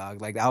that, dog.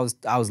 Like I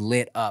was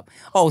lit up.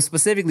 Oh,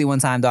 specifically one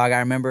time, dog. I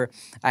remember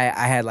I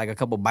had like a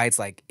couple bites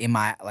like in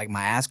my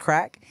ass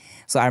crack.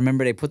 So I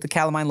remember they put the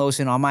calamine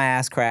lotion on my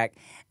ass crack,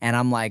 and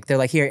I'm like, they're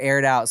like, here, air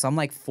it out. So I'm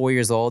like 4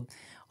 years old,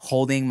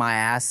 holding my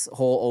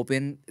asshole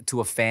open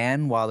to a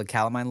fan while the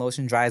calamine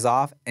lotion dries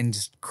off, and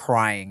just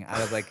crying. I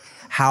was like,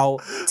 how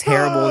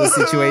terrible the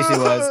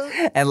situation was.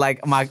 And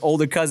like my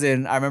older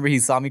cousin, I remember he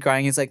saw me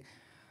crying. He's like,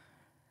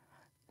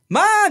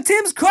 Mom,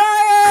 Tim's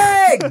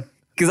crying!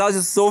 Because I was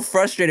just so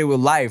frustrated with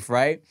life,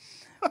 right?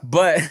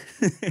 But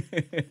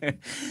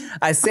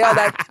I say all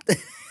that.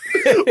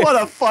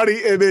 What a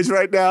funny image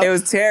right now. It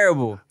was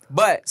terrible.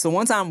 But so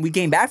one time we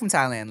came back from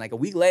Thailand, like a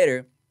week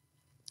later,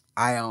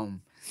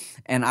 and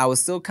I was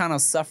still kind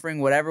of suffering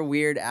whatever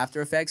weird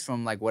after effects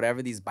from like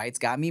whatever these bites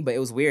got me. But it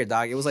was weird,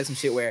 dog. It was like some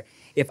shit where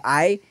if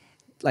I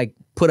like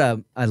put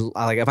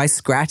if I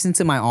scratched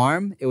into my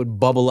arm, it would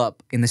bubble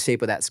up in the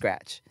shape of that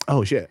scratch.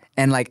 Oh shit.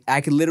 And like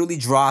I could literally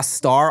draw a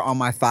star on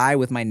my thigh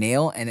with my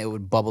nail, and it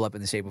would bubble up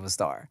in the shape of a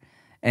star.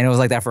 And it was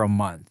like that for a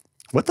month.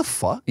 What the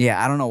fuck?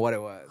 Yeah, I don't know what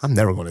it was. I'm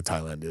never going to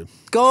Thailand, dude.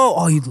 Go!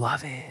 Oh, you'd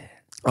love it.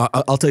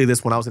 I'll tell you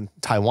this. When I was in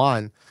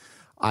Taiwan,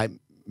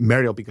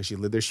 Mariel, because she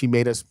lived there, she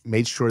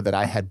made sure that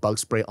I had bug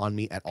spray on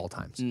me at all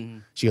times.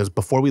 She goes,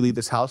 before we leave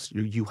this house,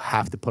 you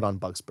have to put on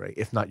bug spray.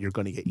 If not, you're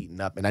going to get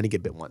eaten up. And I didn't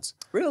get bit once.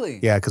 Really?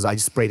 Yeah, because I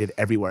just sprayed it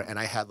everywhere. And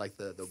I had like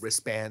the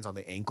wristbands on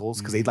the ankles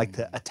because they'd like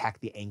to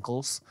attack the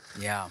ankles.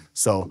 Yeah.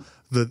 So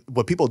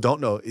what people don't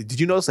know, did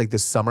you notice like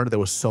this summer there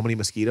was so many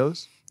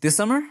mosquitoes? This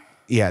summer?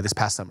 Yeah, this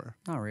past summer.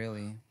 Not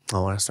really.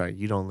 Oh, I'm sorry.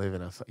 You don't live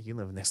you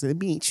live next to the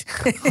beach.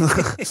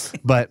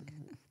 But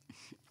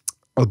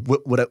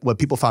what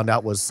people found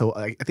out was, so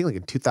I think like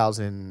in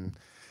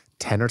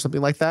 2010 or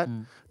something like that,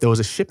 there was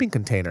a shipping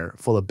container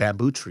full of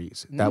bamboo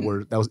trees that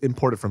was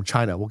imported from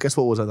China. Well, guess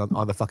what was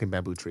on the fucking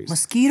bamboo trees?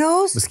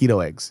 Mosquitoes? Mosquito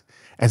eggs.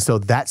 And so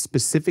that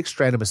specific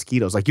strand of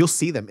mosquitoes, like you'll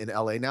see them in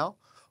LA now,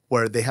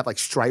 where they have like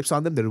stripes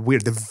on them. They're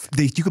weird.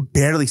 You could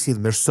barely see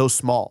them. They're so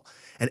small.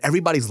 And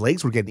everybody's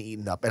legs were getting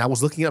eaten up. And I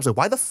was looking up, I was like,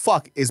 why the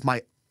fuck is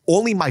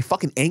only my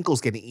fucking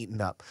ankles getting eaten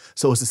up?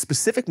 So it's a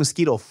specific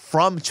mosquito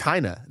from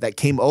China that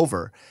came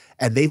over,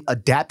 and they've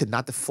adapted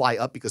not to fly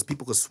up because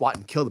people could swat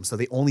and kill them. So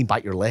they only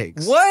bite your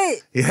legs.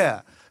 What?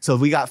 Yeah. So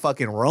we got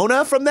fucking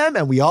Rona from them,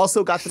 and we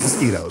also got the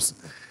mosquitoes.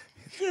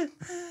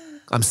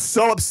 I'm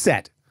so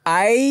upset.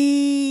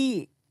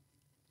 Now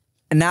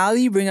that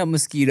you bring up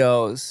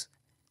mosquitoes,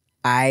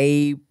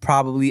 I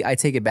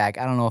take it back.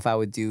 I don't know if I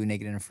would do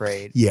Naked and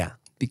Afraid. Yeah.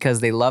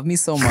 Because they love me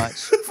so much.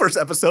 First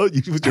episode,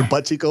 you with your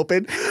butt cheek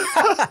open.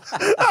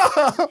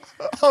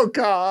 Oh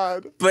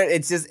God! But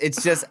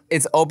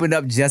it's opened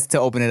up just to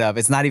open it up.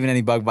 It's not even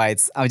any bug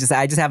bites. I just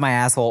have my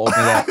asshole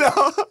opened up.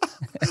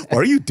 Why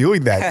are you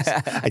doing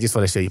that? I just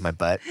want to show you my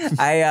butt.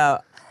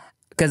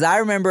 Because I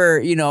remember,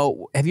 have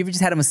you ever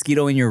just had a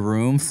mosquito in your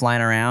room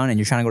flying around and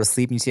you're trying to go to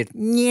sleep and you see it,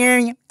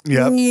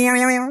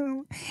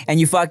 and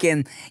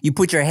you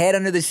put your head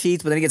under the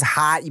sheets, but then it gets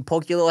hot. You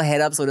poke your little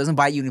head up so it doesn't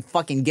bite you and it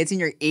fucking gets in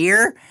your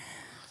ear.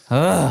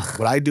 Ugh.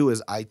 What I do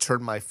is I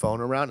turn my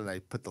phone around and I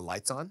put the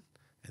lights on,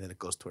 and then it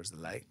goes towards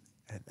the light,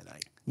 and then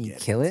You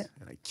kill it?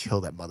 and I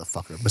kill that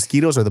motherfucker.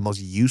 Mosquitoes are the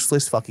most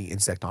useless fucking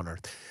insect on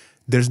earth.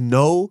 There's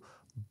no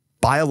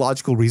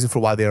biological reason for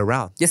why they're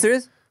around. Yes, there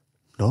is.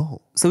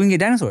 No. So we can get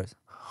dinosaurs.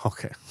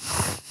 Okay.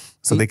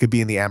 So they could be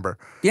in the amber.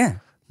 Yeah.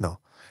 No.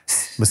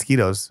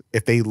 Mosquitoes,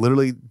 if they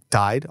literally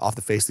died off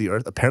the face of the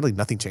earth, apparently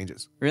nothing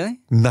changes. Really?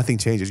 Nothing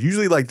changes.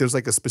 Usually, like, there's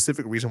like a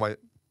specific reason why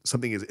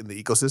something is in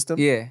the ecosystem.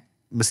 Yeah.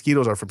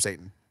 Mosquitoes are from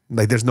Satan.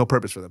 Like, there's no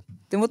purpose for them.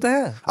 Then what the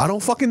hell? I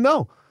don't fucking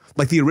know.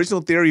 Like, the original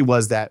theory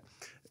was that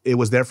it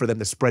was there for them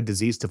to spread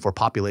disease for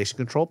population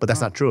control, but that's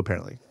not true,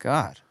 apparently.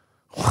 God.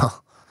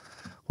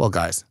 Well,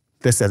 guys,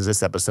 this ends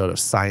this episode of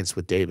Science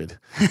with David.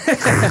 Hey,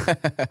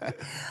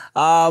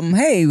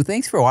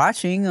 thanks for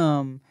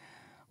watching.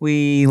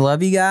 We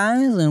love you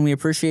guys and we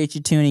appreciate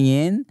you tuning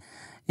in.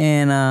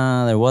 And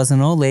there was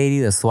an old lady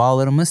that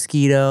swallowed a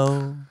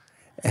mosquito.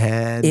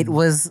 And It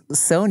was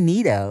so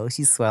neato.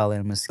 She swallowed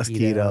a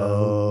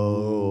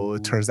mosquito.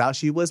 Turns out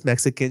she was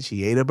Mexican.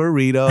 She ate a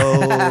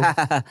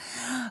burrito.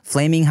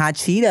 Flaming hot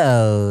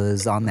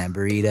Cheetos on that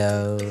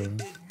burrito.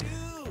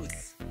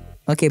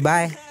 Okay,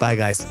 bye. Bye,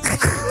 guys.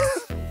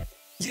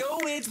 Yo,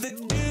 it's the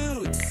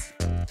dudes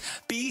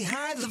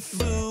behind the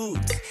food.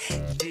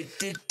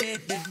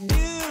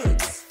 Dudes.